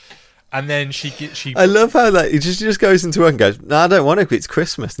 and then she. I love how like she just goes into work and goes, "No, I don't want to. It's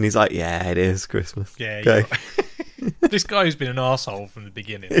Christmas," and he's like, "Yeah, it is Christmas." Yeah. Okay. This guy who's been an arsehole from the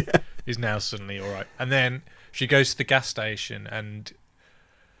beginning is now suddenly all right. And then she goes to the gas station and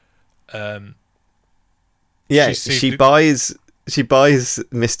Yeah, She she buys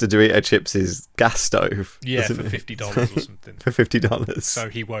Mr. Dorito Chips' gas stove. yeah, for doesn't it? $50 or something. For $50. So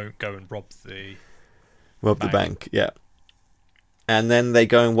he won't go and rob the Rob the bank, yeah. And then they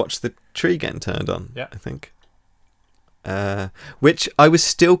go and watch the tree getting turned on, Yeah. I think. Which I was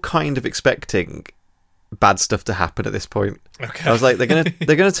still kind of expecting bad stuff to happen at this point. Okay. I was like, they're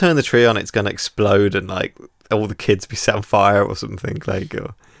gonna turn the tree on, it's gonna explode, and like all the kids be set on fire or something, like,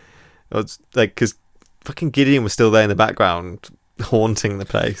 or it's like because fucking Gideon was still there in the background haunting the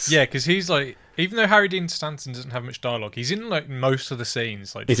place. Yeah, because he's like, even though Harry Dean Stanton doesn't have much dialogue, he's in like most of the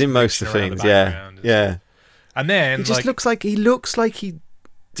scenes. Like he's just in most of the mooching around things. Yeah, background and yeah. And then He just like, looks like he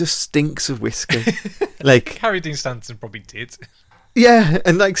just stinks of whiskey. Like Harry Dean Stanton probably did. yeah,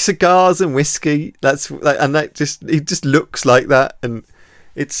 and like cigars and whiskey. That's like, and that he just looks like that, and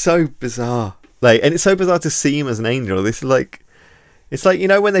it's so bizarre. Like, and it's so bizarre to see him as an angel. This is like, it's like, you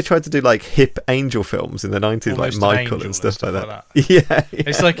know, when they tried to do like hip angel films in the 90s, like Almost an Michael angel and stuff like like that. Yeah,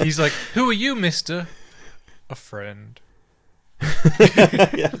 It's like he's like, who are you, Mister? A friend.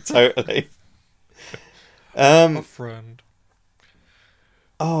 yeah, totally. A friend.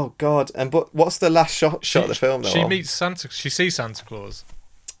 Oh God! And what's the last shot of the film? Though? She meets Santa. She sees Santa Claus.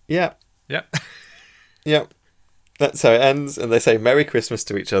 Yeah, Yeah. yeah. That's how it ends, and they say Merry Christmas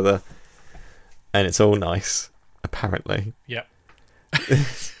to each other, and it's all nice, apparently. Yeah.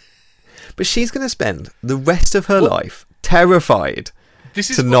 But she's going to spend the rest of her life terrified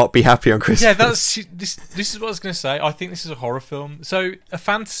to not be happy on Christmas. Yeah, this is what I was going to say. I think this is a horror film. So a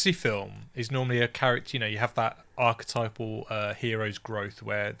fantasy film is normally a character. You know, you have that archetypal hero's growth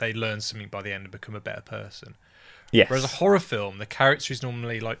where they learn something by the end and become a better person. Yes. Whereas a horror film, the character is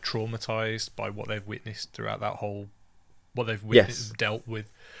normally like traumatized by what they've witnessed throughout that whole, what they've witnessed, dealt with.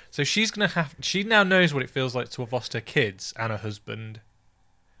 So she now knows what it feels like to have lost her kids and her husband.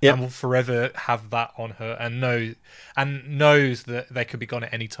 Yep. And will forever have that on her, and knows that they could be gone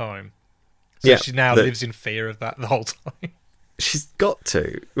at any time. So she now lives in fear of that the whole time. She's got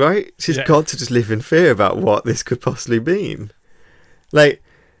to, right? She's got to just live in fear about what this could possibly mean. Like,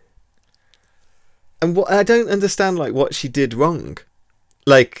 and what I don't understand, like, what she did wrong.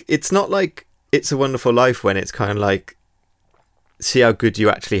 Like, it's not like It's a Wonderful Life when it's kind of like, see how good you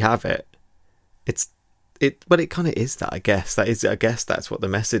actually have it. But it kind of is that, I guess. I guess that's what the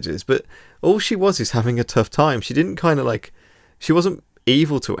message is. But all she was is having a tough time. She didn't kind of like, she wasn't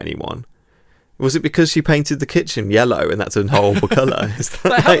evil to anyone. Was it because she painted the kitchen yellow and that's a horrible colour?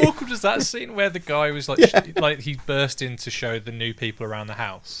 Like, how awkward was that scene where the guy was like, like he burst in to show the new people around the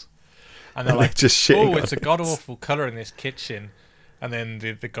house, and they're like, just shitting "Oh, on it's a it. god awful colour in this kitchen," and then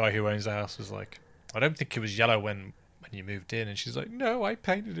the guy who owns the house was like, I don't think it was yellow when you moved in. And she's like, no, I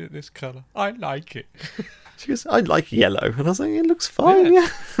painted it this colour. I like it. She goes, I like yellow. And I was like, it looks fine, yeah.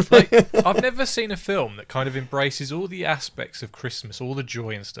 Like, I've never seen a film that kind of embraces all the aspects of Christmas, all the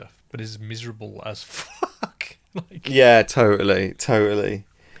joy and stuff, but is miserable as fuck. Like, yeah, totally.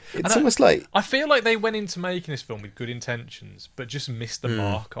 It's almost like... I feel like they went into making this film with good intentions, but just missed the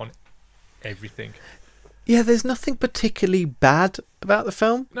mark on everything. Yeah, there's nothing particularly bad about the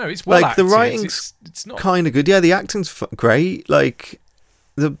film. No, it's well like acted. The writing's it's not kind of good. Yeah, the acting's great. Like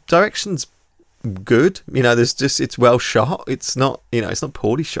the direction's good. You know, it's well shot. It's not, it's not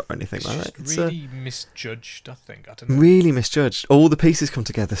poorly shot or anything like that. It's really misjudged, I think. I don't know. Really misjudged. All the pieces come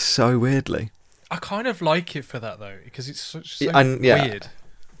together so weirdly. I kind of like it for that though, because it's so weird.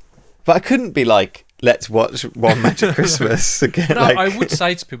 But I couldn't be like, let's watch One Magic Christmas again. No, like, I would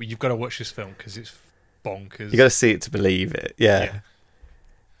say to people, you've got to watch this film because it's bonkers. You got to see it to believe it. Yeah.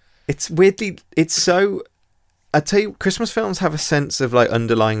 It's weirdly, it's so. I tell you, Christmas films have a sense of like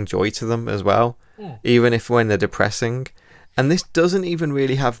underlying joy to them as well, even if when they're depressing. And this doesn't even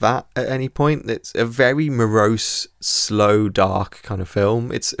really have that at any point. It's a very morose, slow, dark kind of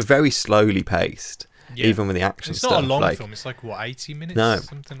film. It's very slowly paced, even with the action stuff. It's not a long film. It's like, what, 80 minutes? No,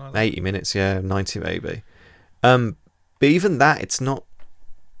 something like that? 80 minutes, yeah, 90 maybe. But even that, it's not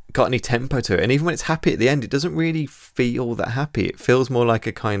got any tempo to it. And even when it's happy at the end, it doesn't really feel that happy. It feels more like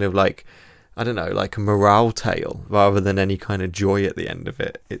a kind of like, I don't know, like a morale tale rather than any kind of joy at the end of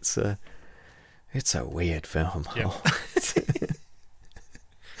it. It's a weird film. Yep.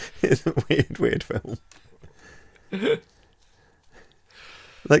 It's a weird film.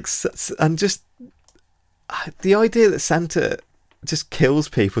 Like, and just the idea that Santa just kills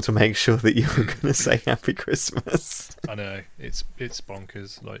people to make sure that you're going to say Happy Christmas. I know, it's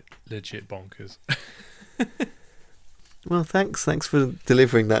bonkers, like legit bonkers. Well, thanks for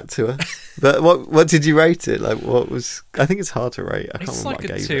delivering that to us. But what did you rate it? Like, what was? I think it's hard to rate. I can't remember what I gave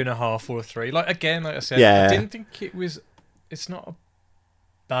it. It's like a 2.5 or a 3. Like again, like I said, yeah. I didn't think it was. It's not a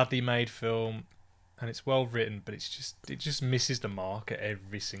badly made film, and it's well written, but it just misses the mark at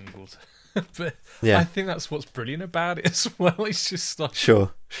every single time. But yeah. I think that's what's brilliant about it as well. It's just like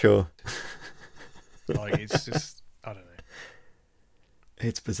sure. Like it's just, I don't know.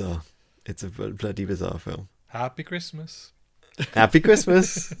 It's bizarre. It's a bloody bizarre film. Happy Christmas. Happy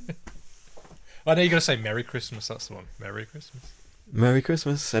Christmas. I know you got to say Merry Christmas. That's the one. Merry Christmas. Merry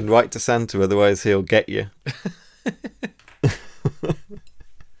Christmas, and write to Santa, otherwise he'll get you.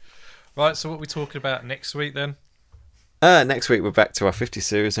 Right. So what are we talking about next week then? Next week we're back to our 50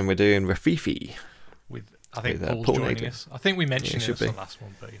 series, and we're doing Rafifi. I think Paul's joining us. I think we mentioned it on the last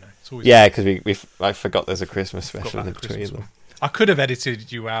one, but it's always because I forgot there's a Christmas special in between them. I could have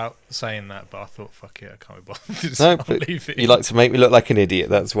edited you out saying that, but I thought, fuck it, I can't be bothered. No, but you like to make me look like an idiot.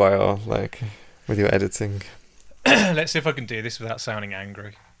 That's why I like with your editing. Let's see if I can do this without sounding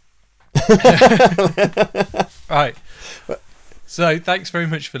angry. Right. So thanks very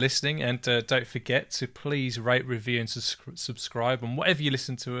much for listening, and don't forget to please rate, review, and subscribe on whatever you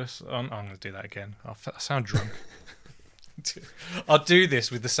listen to us on. I'm going to do that again. I sound drunk. I'll do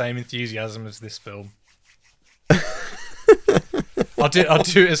this with the same enthusiasm as this film. I'll do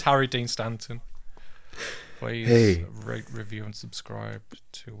it as Harry Dean Stanton. Please rate, review, and subscribe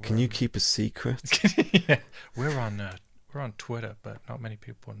to. Can you keep a secret? Yeah, we're on Twitter, but not many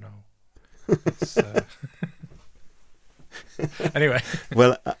people know. It's, anyway.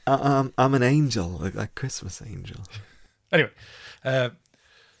 Well, I'm an angel, a Christmas angel. Anyway,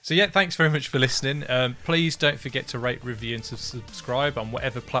 so yeah, thanks very much for listening. Please don't forget to rate, review, and subscribe on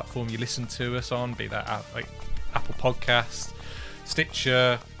whatever platform you listen to us on, be that like Apple Podcasts,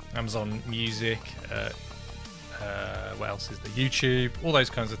 Stitcher, Amazon Music, what else is there? YouTube, all those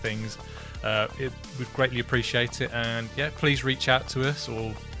kinds of things. We'd greatly appreciate it, and yeah, please reach out to us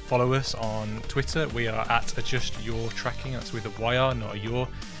or follow us on Twitter. We are at AdjustYourTracking. That's with a YR, not a your.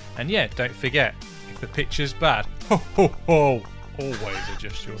 And yeah, don't forget, if the picture's bad, ho ho ho, always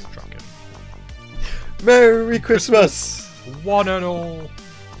adjust your tracking. Merry Christmas, one and all.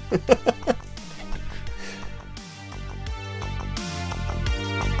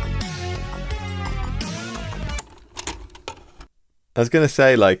 I was going to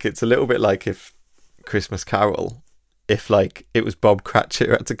say, like, it's a little bit like if Christmas Carol, if, like, it was Bob Cratchit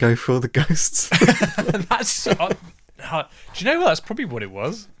who had to go for all the ghosts. That's... do you know what? That's probably what it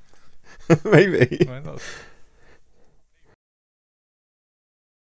was. Maybe. Well,